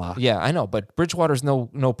fit than Locke. Yeah, I know, but Bridgewater's no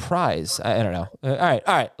prize. I don't know. All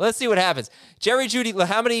right. Let's see what happens. Jerry Jeudy.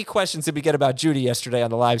 How many questions did we get about Jeudy yesterday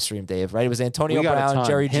on the live stream, Dave? Right? It was Antonio Brown,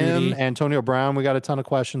 Jerry Jeudy, Antonio Brown. We got a ton of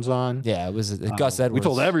questions on. Yeah, it was Gus Edwards. We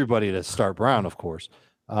told everybody to start Brown, of course.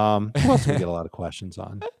 Who else did we get a lot of questions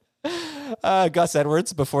on? Gus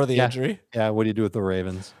Edwards before the injury. Yeah. What do you do with the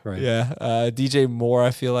Ravens? Right. Yeah. DJ Moore.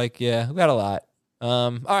 I feel like we got a lot.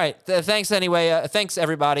 All right. Thanks anyway. Thanks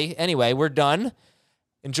everybody. Anyway, we're done.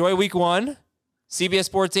 Enjoy week 1. CBS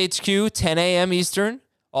Sports HQ, 10 a.m. Eastern.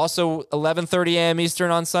 Also 11:30 a.m.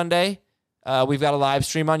 Eastern on Sunday. We've got a live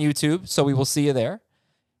stream on YouTube, so we will see you there.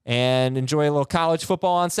 And enjoy a little college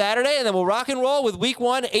football on Saturday, and then we'll rock and roll with week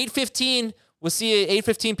 1, 8:15. We'll see you at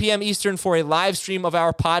 8:15 p.m. Eastern for a live stream of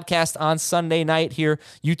our podcast on Sunday night here,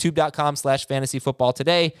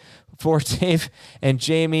 youtube.com/fantasyfootballtoday. For Dave and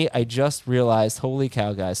Jamie, I just realized, holy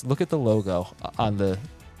cow, guys, look at the logo on the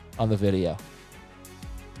video.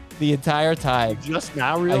 The entire time. You just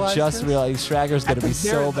now realized? I just realized Schrager's going to be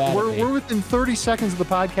so bad. We're within 30 seconds of the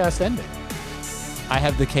podcast ending. I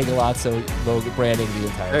have the Kegalazzo logo branding the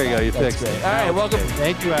entire time. There you go. You That's fixed great. it. All right, welcome. Okay.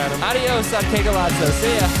 Thank you, Adam. Adios on Kegalazzo.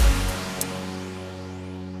 See ya.